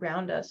center and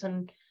ground us,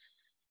 and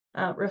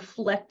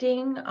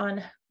reflecting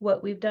on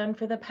what we've done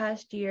for the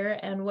past year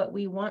and what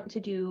we want to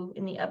do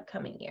in the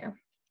upcoming year.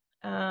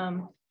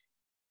 And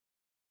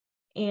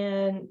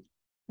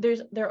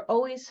they're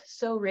always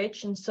so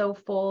rich and so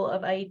full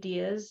of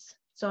ideas.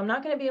 So I'm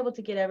not going to be able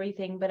to get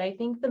everything, but I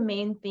think the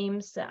main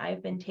themes that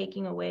I've been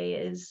taking away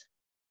is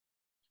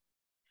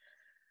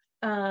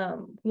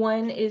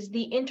one is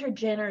the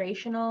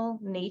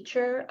intergenerational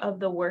nature of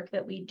the work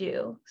that we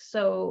do.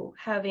 So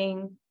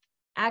having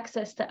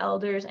access to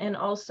elders and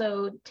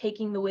also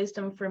taking the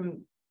wisdom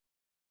from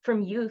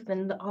youth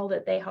and all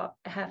that they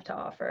have to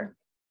offer.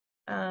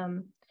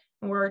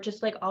 We're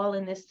just like all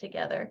in this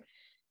together.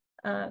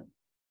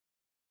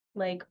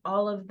 Like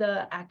all of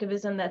the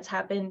activism that's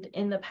happened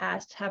in the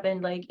past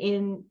happened like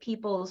in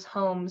people's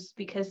homes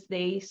because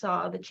they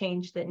saw the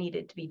change that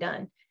needed to be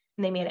done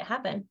and they made it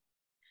happen.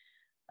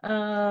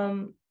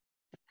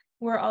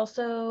 We're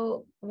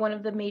also, one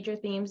of the major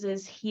themes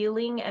is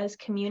healing as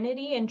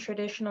community, and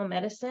traditional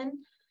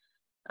medicine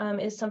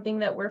is something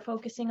that we're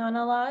focusing on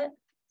a lot,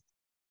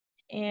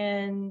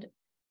 and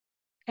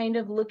kind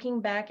of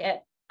looking back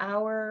at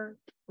our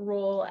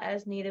role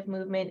as Native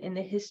movement in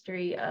the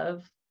history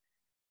of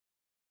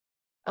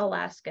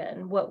Alaska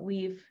and what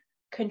we've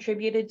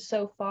contributed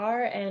so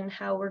far and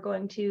how we're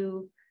going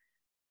to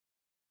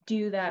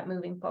do that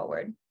moving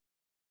forward.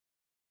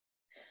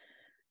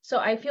 So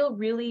I feel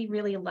really,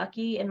 really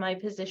lucky in my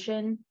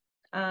position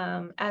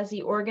as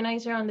the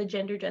organizer on the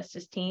gender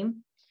justice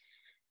team,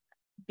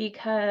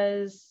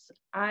 because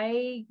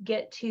I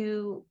get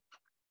to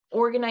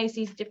organize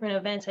these different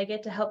events. I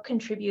get to help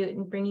contribute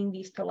in bringing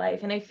these to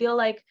life. And I feel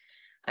like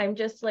I'm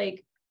just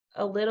like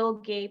a little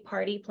gay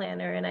party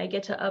planner, and I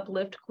get to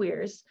uplift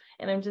queers.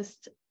 And I'm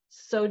just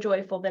so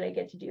joyful that I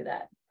get to do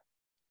that.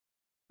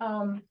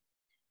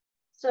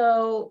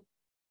 So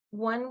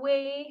one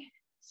way,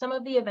 some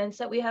of the events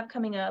that we have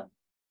coming up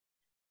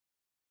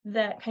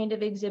that kind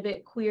of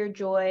exhibit queer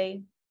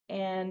joy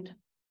and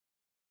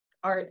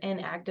art and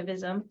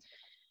activism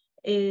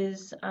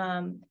is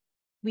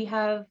we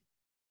have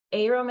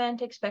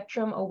aromantic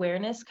spectrum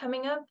awareness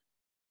coming up.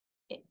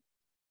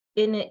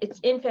 It's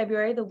in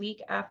February, the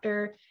week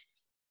after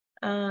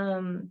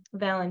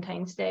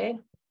Valentine's Day.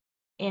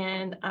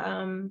 And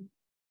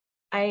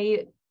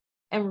I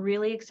am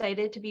really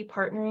excited to be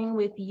partnering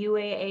with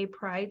UAA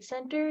Pride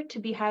Center to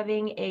be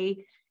having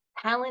a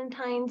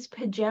Valentine's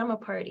pajama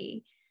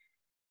party.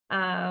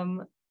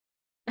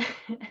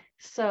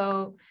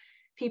 So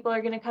people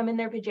are going to come in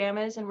their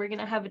pajamas, and we're going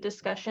to have a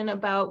discussion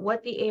about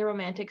what the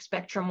aromantic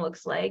spectrum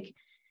looks like,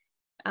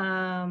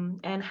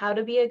 and how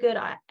to be a good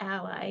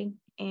ally,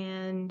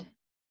 and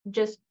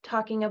just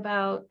talking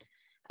about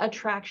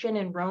attraction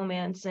and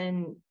romance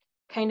and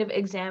kind of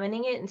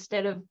examining it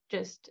instead of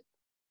just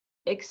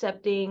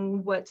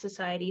accepting what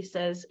society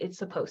says it's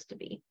supposed to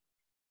be.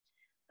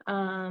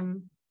 Here,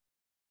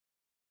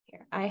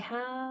 I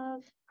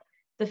have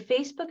the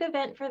Facebook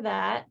event for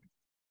that.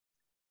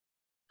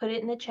 Put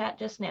it in the chat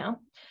just now.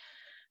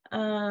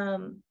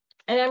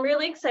 And I'm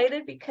really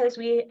excited because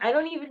I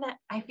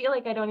feel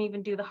like I don't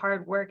even do the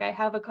hard work. I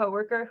have a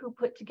coworker who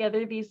put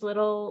together these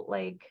little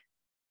like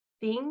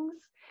things,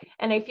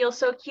 and I feel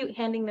so cute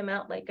handing them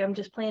out like I'm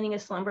just planning a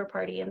slumber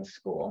party in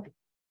school.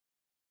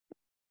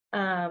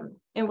 And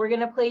we're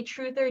gonna play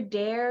Truth or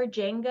Dare,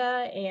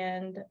 Jenga,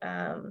 and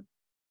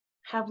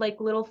have like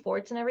little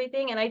forts and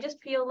everything. And I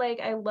just feel like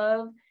I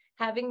love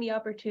having the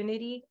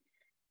opportunity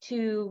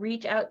to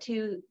reach out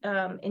to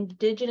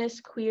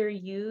Indigenous queer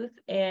youth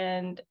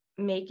and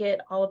make it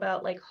all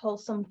about like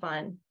wholesome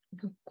fun,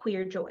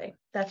 queer joy.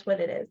 That's what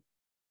it is.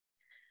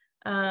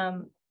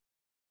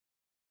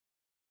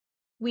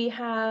 We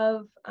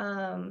have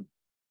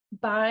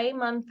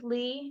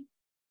bi-monthly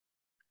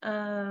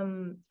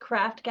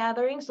craft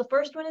gatherings. The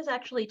first one is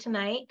actually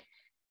tonight.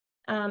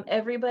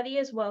 Everybody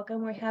is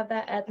welcome. We have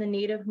that at the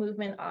Native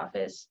Movement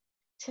office.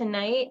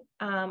 Tonight,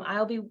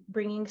 I'll be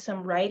bringing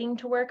some writing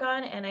to work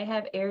on, and I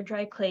have air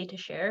dry clay to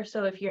share.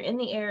 So if you're in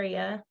the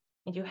area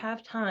and you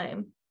have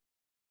time,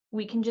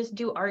 we can just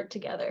do art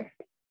together.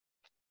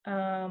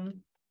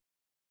 Coming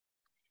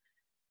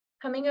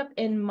up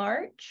in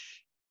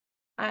March,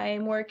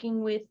 I'm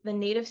working with the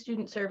Native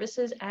Student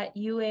Services at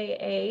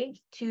UAA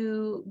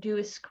to do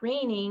a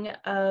screening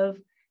of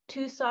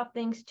Too Soft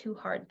Things, Too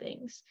Hard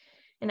Things.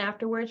 And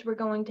afterwards, we're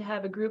going to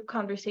have a group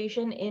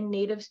conversation in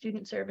Native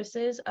Student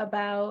Services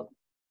about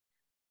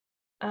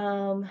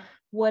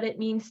what it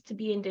means to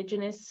be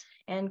Indigenous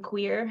and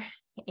queer,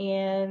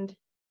 and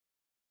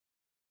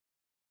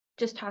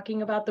just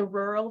talking about the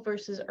rural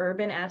versus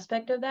urban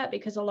aspect of that,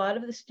 because a lot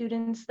of the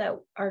students that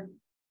are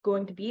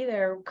going to be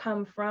there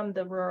come from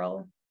the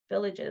rural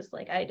villages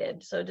like I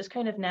did. So just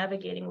kind of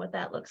navigating what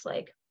that looks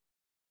like.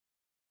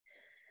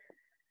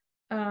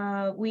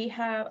 We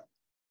have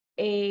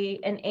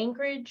an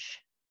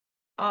Anchorage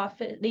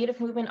office, Native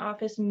Movement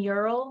office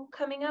mural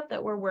coming up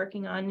that we're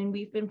working on, and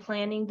we've been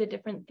planning the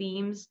different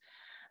themes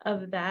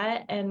of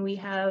that. And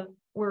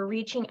we're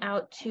reaching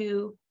out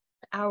to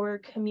our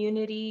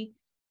community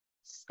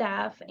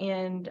staff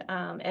and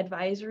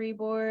advisory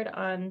board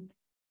on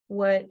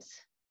what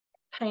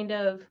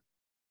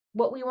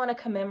we want to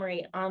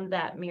commemorate on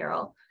that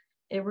mural.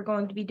 We're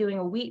going to be doing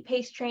a wheat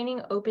paste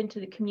training open to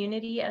the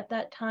community at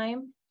that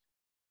time.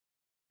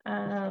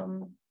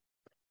 And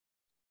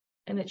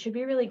it should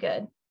be really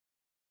good.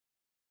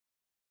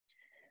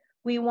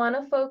 We want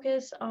to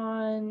focus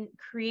on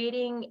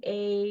creating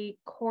a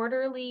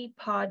quarterly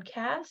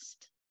podcast.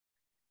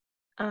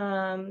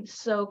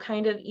 So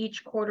kind of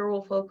each quarter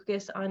will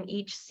focus on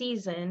each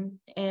season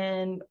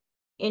and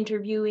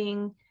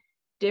interviewing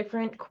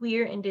different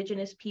queer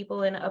Indigenous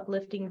people and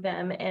uplifting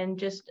them, and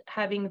just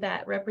having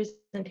that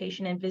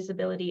representation and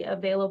visibility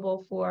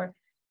available for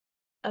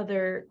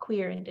other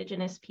queer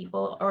Indigenous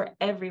people, or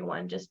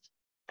everyone.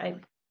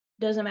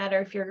 Doesn't matter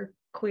if you're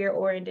queer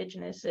or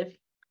Indigenous, if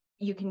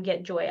you can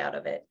get joy out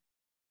of it.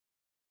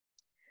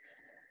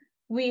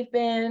 We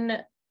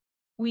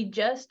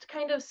just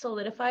kind of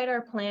solidified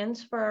our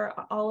plans for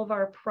all of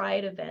our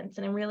Pride events,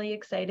 and I'm really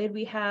excited.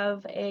 We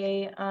have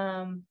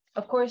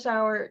of course,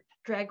 our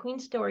Drag Queen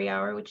Story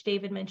Hour, which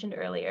David mentioned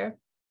earlier,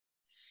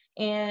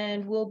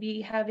 and we'll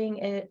be having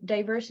a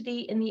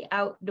diversity in the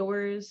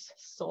outdoors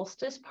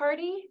solstice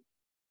party.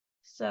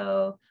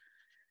 So,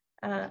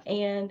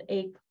 and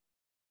a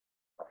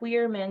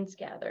queer men's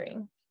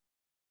gathering.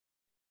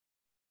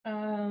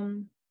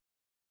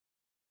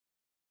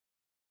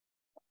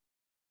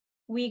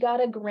 We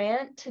got a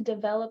grant to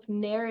develop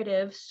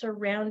narratives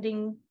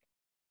surrounding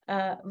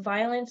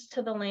violence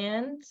to the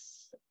lands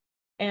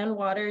and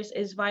waters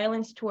is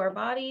violence to our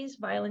bodies,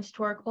 violence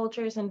to our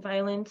cultures, and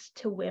violence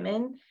to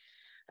women.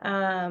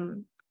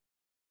 And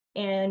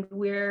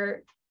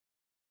we're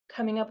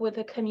coming up with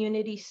a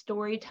community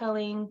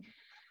storytelling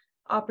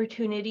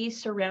opportunity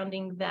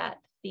surrounding that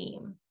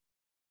theme.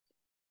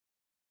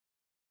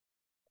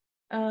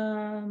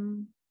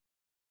 And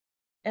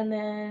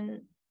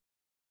then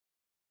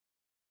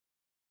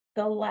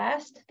the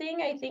last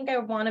thing I think I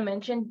want to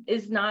mention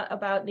is not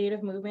about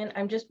Native movement.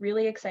 I'm just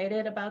really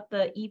excited about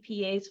the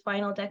EPA's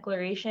final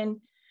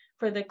declaration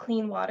for the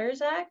Clean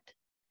Waters Act.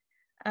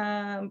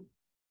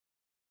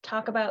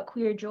 Talk about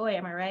queer joy,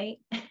 am I right?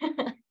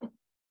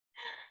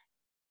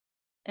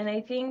 And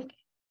I think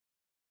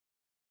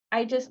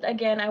I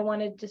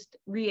want to just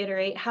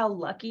reiterate how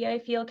lucky I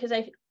feel, because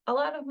a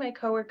lot of my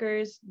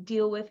coworkers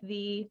deal with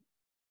the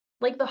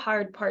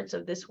hard parts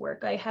of this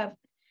work. I have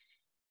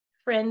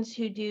friends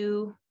who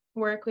do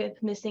work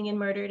with missing and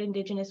murdered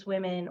Indigenous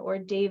women, or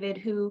David,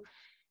 who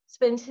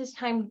spends his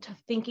time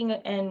thinking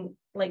and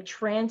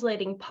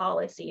translating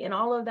policy, and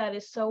all of that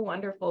is so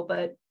wonderful.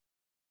 But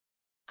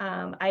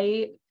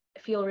I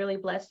feel really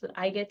blessed that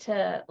I get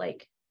to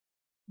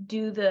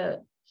do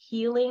the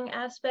healing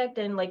aspect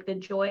and the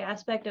joy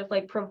aspect of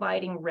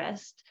providing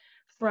rest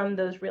from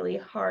those really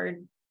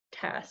hard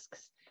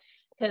tasks,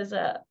 because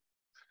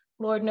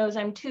Lord knows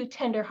I'm too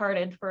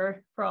tenderhearted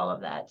for all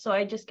of that. So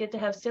I just get to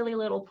have silly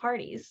little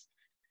parties.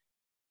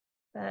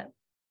 But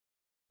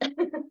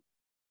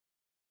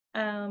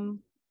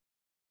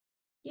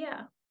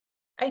yeah,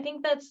 I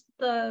think that's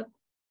the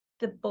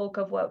bulk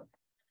of what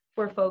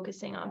we're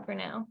focusing on for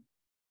now.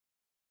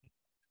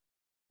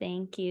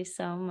 Thank you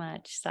so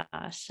much,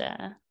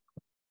 Sasha.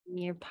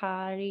 Your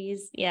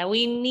parties. Yeah,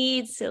 we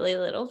need silly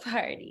little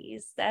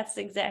parties. That's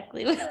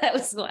exactly what I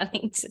was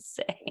wanting to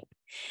say.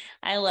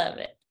 I love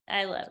it.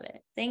 I love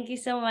it. Thank you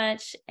so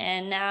much.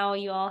 And now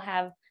you all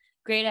have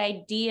great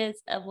ideas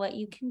of what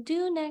you can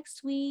do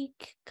next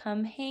week.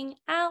 Come hang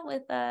out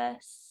with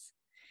us.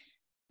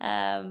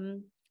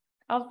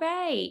 All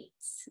right.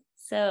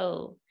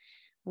 So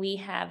we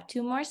have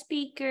 2 more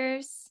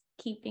speakers.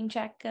 Keeping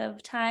track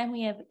of time,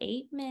 we have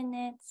 8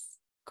 minutes.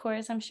 Of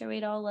course, I'm sure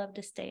we'd all love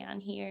to stay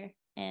on here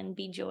and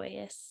be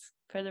joyous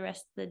for the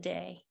rest of the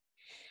day.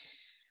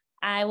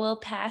 I will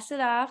pass it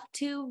off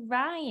to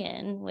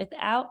Ryan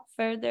without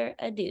further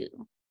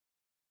ado.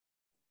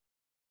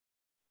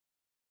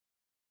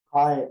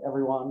 Hi,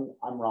 everyone.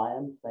 I'm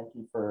Ryan. Thank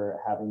you for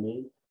having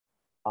me.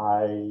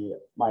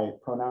 My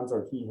pronouns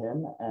are he,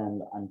 him,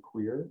 and I'm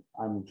queer.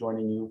 I'm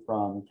joining you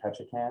from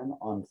Ketchikan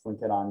on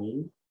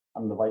Flinkedani.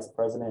 I'm the vice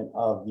president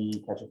of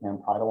the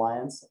Ketchikan Pride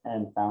Alliance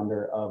and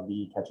founder of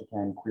the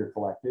Ketchikan Queer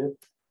Collective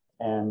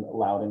and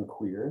Loud and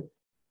Queer.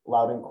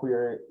 Loud and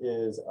Queer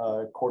is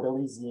a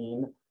quarterly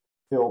zine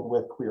filled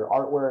with queer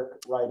artwork,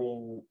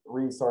 writing,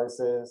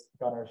 resources.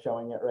 Gunnar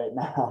showing it right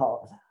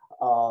now.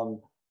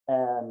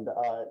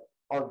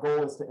 Our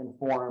goal is to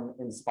inform,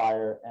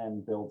 inspire,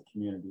 and build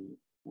community.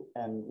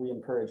 And we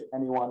encourage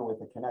anyone with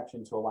a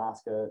connection to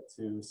Alaska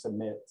to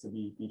submit to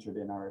be featured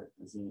in our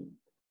zine.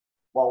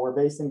 While we're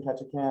based in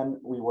Ketchikan,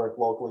 we work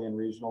locally and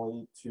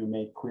regionally to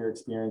make queer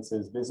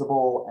experiences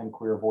visible and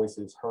queer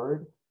voices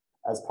heard.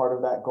 As part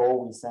of that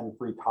goal, we send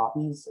free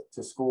copies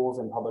to schools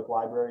and public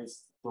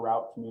libraries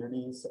throughout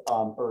communities,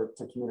 or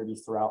to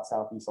communities throughout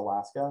Southeast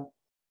Alaska.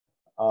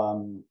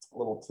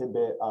 Little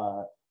tidbit,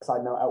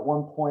 side note, at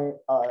one point,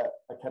 a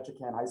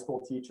Ketchikan high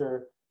school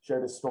teacher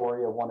shared a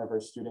story of one of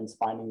her students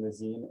finding the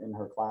zine in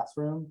her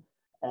classroom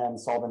and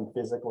saw them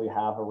physically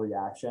have a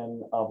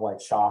reaction of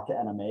like shock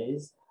and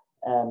amaze.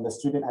 And the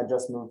student had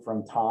just moved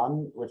from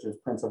Ton, which is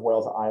Prince of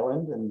Wales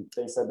Island, and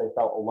they said they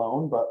felt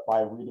alone, but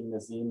by reading the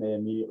zine, they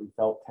immediately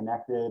felt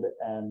connected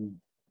and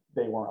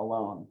they weren't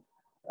alone.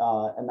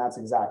 And that's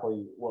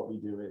exactly what we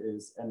do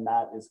and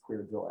that is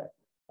Queer Joy.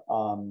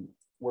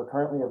 We're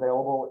currently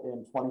available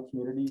in 20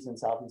 communities in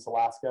Southeast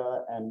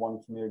Alaska and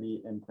 1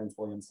 community in Prince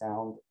William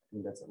Sound, I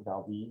think that's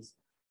Valdez.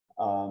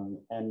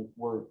 And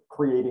we're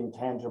creating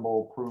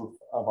tangible proof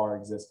of our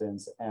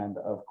existence and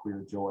of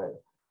Queer Joy.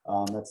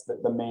 That's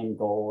the main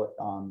goal.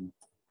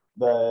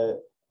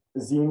 The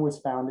zine was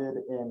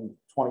founded in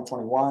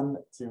 2021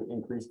 to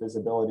increase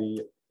visibility,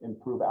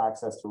 improve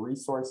access to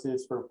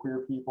resources for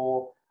queer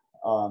people.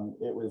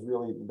 It was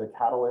really the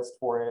catalyst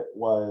for it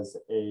was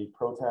a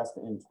protest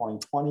in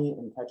 2020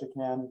 in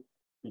Ketchikan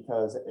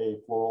because a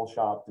floral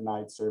shop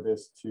denied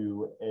service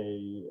to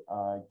a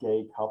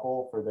gay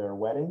couple for their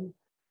wedding.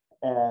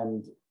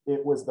 And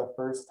it was the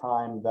first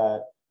time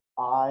that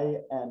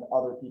I and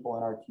other people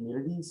in our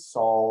community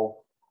saw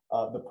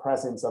the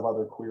presence of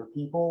other queer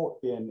people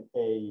in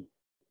a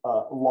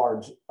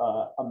large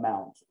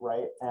amount,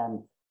 right?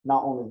 And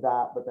not only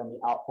that, but then the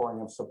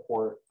outpouring of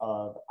support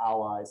of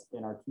allies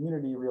in our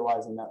community,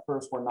 realizing that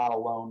first, we're not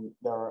alone,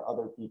 there are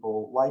other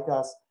people like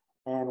us,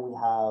 and we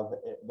have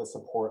the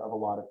support of a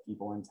lot of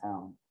people in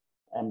town.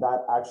 And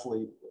that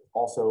actually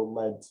also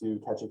led to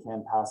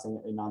Ketchikan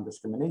passing a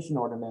non-discrimination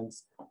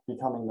ordinance,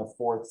 becoming the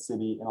 4th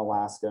city in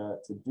Alaska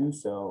to do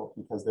so,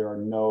 because there are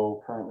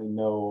currently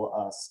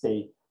no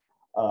state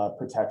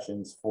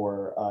protections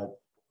for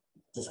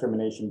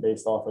discrimination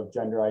based off of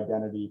gender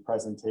identity,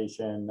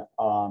 presentation,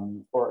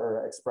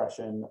 or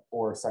expression,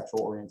 or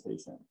sexual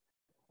orientation.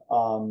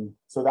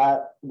 So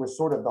that was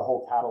sort of the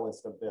whole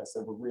catalyst of this,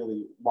 and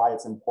really why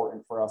it's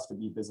important for us to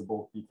be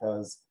visible,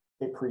 because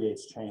it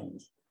creates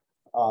change.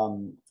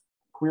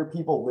 Queer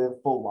people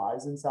live full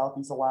lives in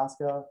Southeast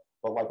Alaska,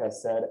 but like I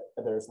said,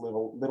 there's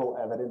little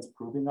evidence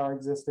proving our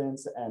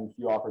existence and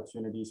few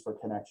opportunities for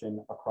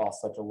connection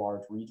across such a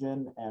large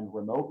region and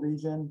remote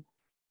region.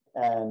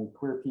 And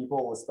queer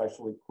people,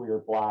 especially queer,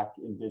 Black,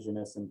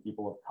 Indigenous, and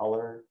people of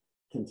color,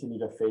 continue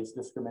to face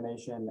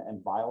discrimination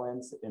and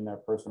violence in their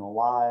personal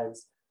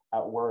lives,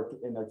 at work,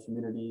 in their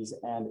communities,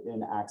 and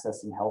in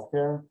accessing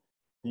healthcare.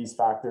 These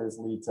factors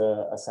lead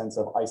to a sense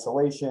of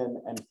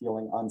isolation and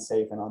feeling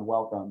unsafe and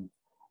unwelcome.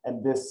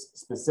 And this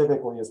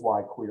specifically is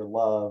why queer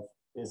love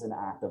is an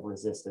act of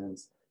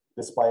resistance.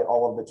 Despite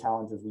all of the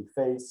challenges we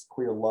face,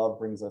 queer love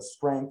brings us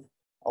strength,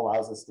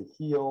 allows us to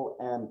heal,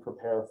 and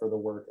prepare for the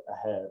work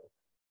ahead.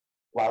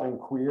 Loud and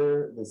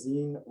Queer, the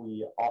zine,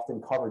 we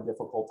often cover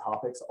difficult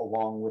topics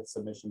along with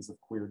submissions of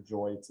queer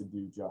joy to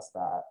do just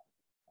that.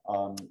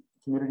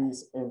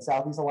 Communities in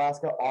Southeast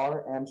Alaska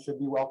are and should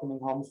be welcoming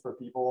homes for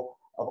people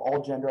of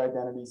all gender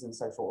identities and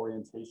sexual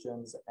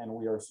orientations, and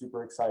we are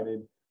super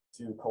excited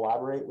to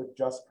collaborate with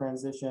Just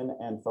Transition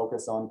and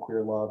focus on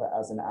queer love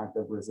as an act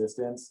of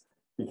resistance,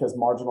 because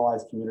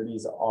marginalized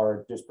communities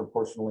are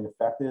disproportionately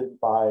affected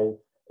by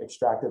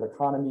extractive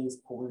economies,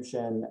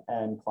 pollution,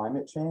 and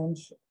climate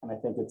change. And I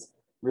think it's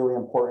really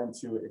important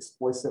to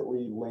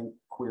explicitly link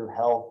queer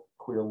health,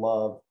 queer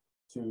love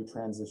to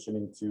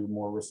transitioning to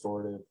more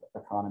restorative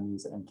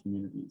economies and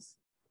communities.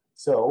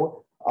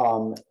 So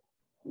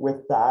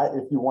with that,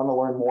 if you want to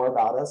learn more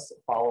about us,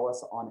 follow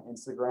us on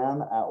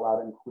Instagram at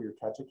Loud and Queer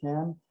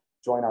Ketchikan.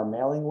 Join our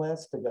mailing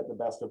list to get the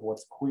best of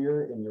what's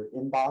queer in your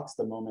inbox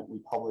the moment we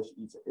publish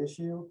each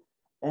issue.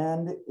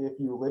 And if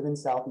you live in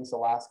Southeast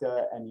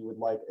Alaska and you would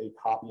like a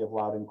copy of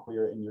Loud and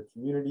Queer in your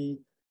community,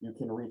 you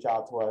can reach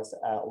out to us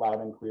at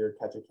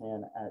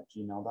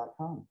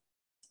loudandqueerketchikan@gmail.com.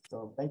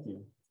 So thank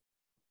you.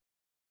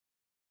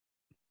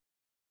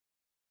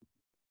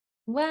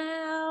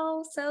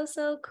 Wow,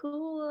 so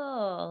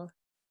cool.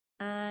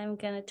 I'm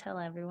gonna tell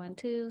everyone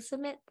to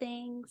submit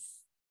things.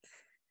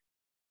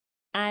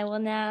 I will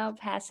now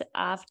pass it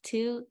off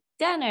to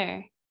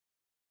Gunnar.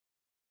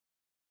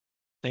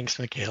 Thanks,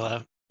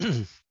 Michaela.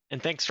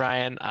 And thanks,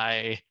 Ryan.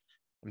 I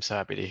am so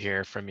happy to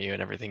hear from you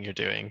and everything you're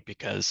doing,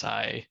 because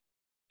I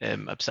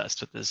am obsessed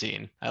with the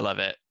zine. I love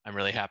it. I'm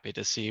really happy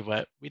to see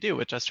what we do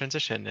with Just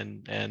Transition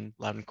and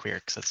Loud and Queer,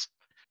 because it's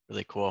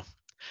really cool.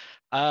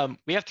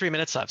 We have 3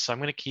 minutes left, so I'm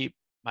going to keep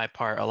my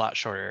part a lot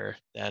shorter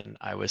than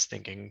I was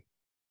thinking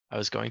I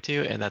was going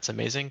to, and that's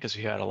amazing because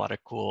we had a lot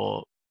of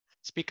cool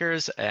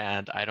speakers,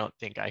 and I don't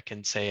think I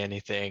can say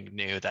anything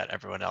new that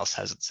everyone else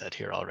hasn't said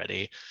here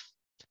already.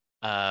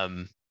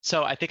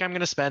 So I think I'm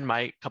going to spend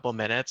my couple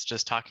minutes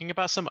just talking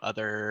about some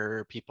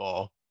other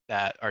people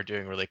that are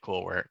doing really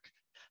cool work,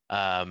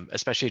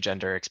 especially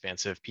gender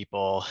expansive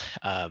people.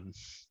 And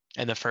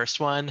the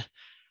first one,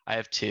 I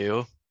have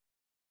two.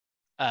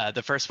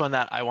 The first one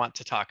that I want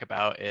to talk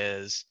about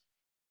is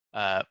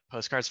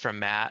postcards from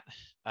Matt,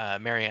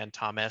 Marianne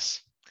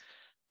Thomas.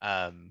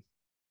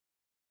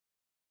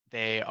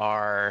 They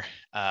are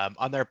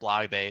on their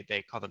blog.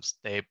 They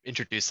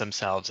introduce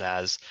themselves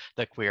as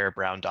the queer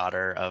brown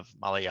daughter of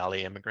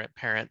Malayali immigrant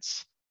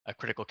parents. a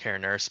critical care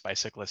nurse,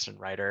 bicyclist, and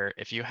writer.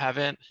 If you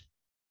haven't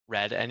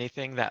read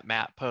anything that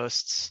Matt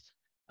posts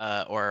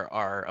or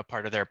are a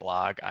part of their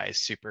blog, I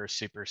super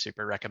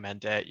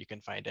recommend it. You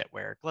can find it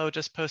where Glow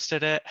just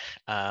posted it.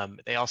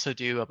 They also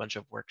do a bunch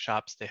of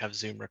workshops. They have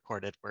Zoom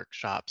recorded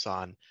workshops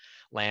on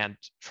land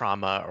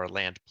trauma or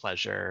land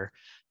pleasure.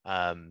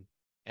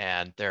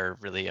 And they're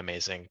really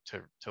amazing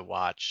to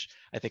watch.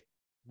 I think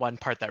one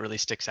part that really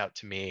sticks out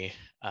to me,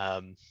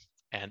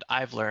 and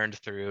I've learned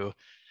through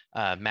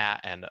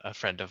Matt and a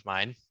friend of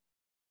mine,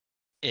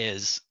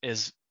 is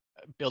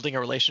building a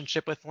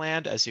relationship with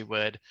land as you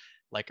would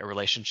like a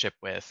relationship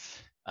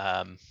with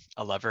a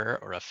lover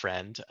or a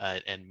friend,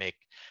 and make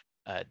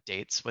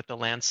dates with the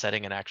land,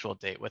 setting an actual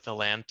date with the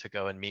land to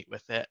go and meet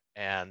with it,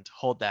 and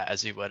hold that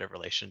as you would a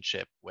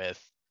relationship with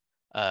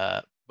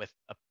a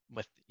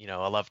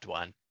loved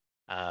one.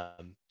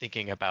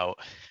 Thinking about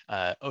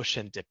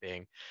ocean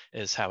dipping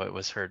is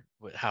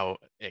how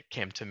it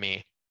came to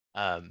me,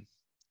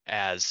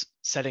 as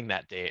setting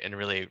that date and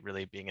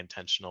really being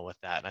intentional with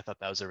that. And I thought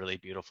that was a really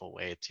beautiful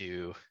way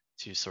to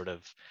sort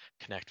of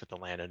connect with the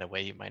land in a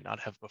way you might not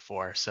have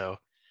before. So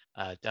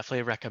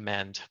definitely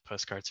recommend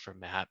Postcards from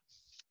Matt.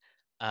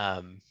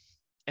 And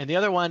the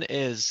other one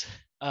is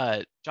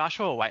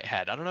Joshua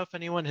Whitehead. I don't know if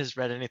anyone has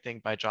read anything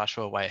by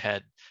Joshua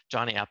Whitehead.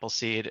 Johnny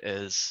Appleseed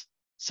is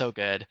so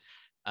good.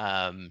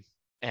 And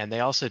they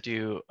also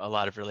do a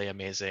lot of really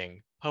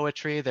amazing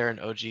poetry. They're an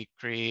OG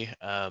Cree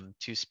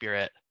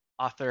Two-Spirit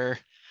author.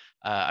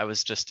 I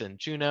was just in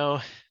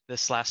Juneau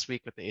this last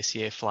week with the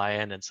ACA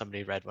fly-in, and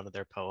somebody read one of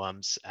their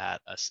poems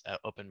at an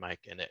open mic,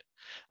 and it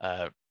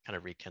kind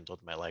of rekindled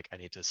my I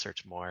need to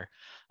search more.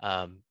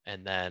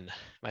 And then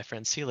my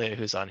friend Celia,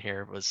 who's on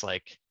here, was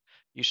like,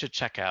 you should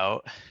check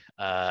out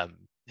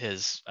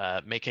his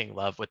Making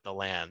Love with the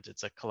Land.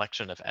 It's a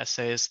collection of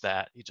essays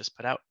that he just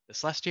put out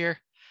this last year.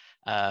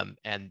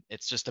 And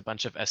it's just a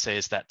bunch of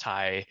essays that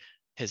tie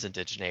his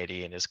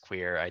indigeneity and his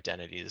queer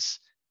identities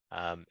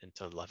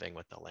into loving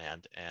with the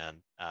land, and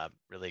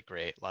really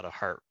great, a lot of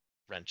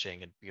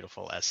heart-wrenching and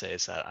beautiful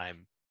essays that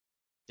I'm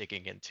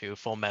digging into.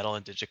 Full Metal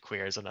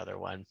Indigiqueer is another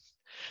one.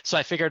 So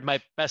I figured my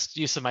best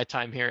use of my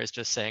time here is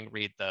just saying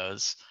read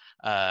those.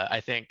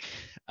 I think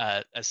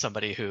as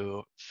somebody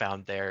who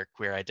found their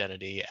queer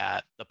identity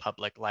at the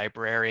public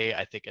library,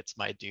 I think it's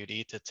my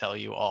duty to tell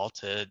you all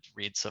to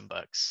read some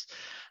books.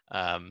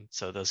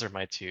 So those are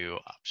my two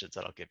options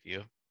that I'll give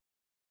you.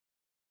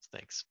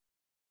 Thanks.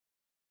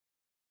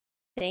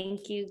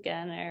 Thank you,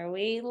 Gunnar.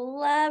 We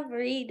love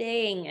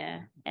reading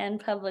and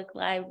public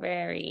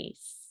libraries.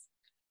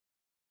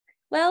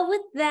 Well,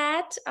 with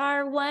that,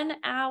 our 1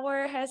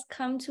 hour has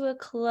come to a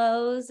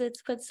close.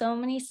 It's put so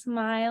many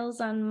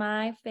smiles on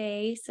my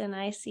face, and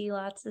I see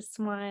lots of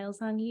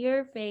smiles on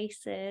your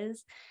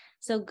faces.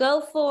 So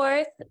go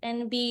forth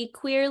and be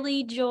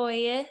queerly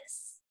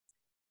joyous.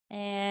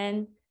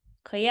 And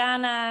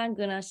Koyana,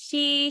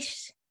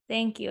 Gunashish.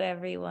 Thank you,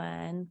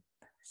 everyone.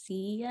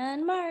 See you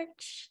in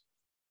March.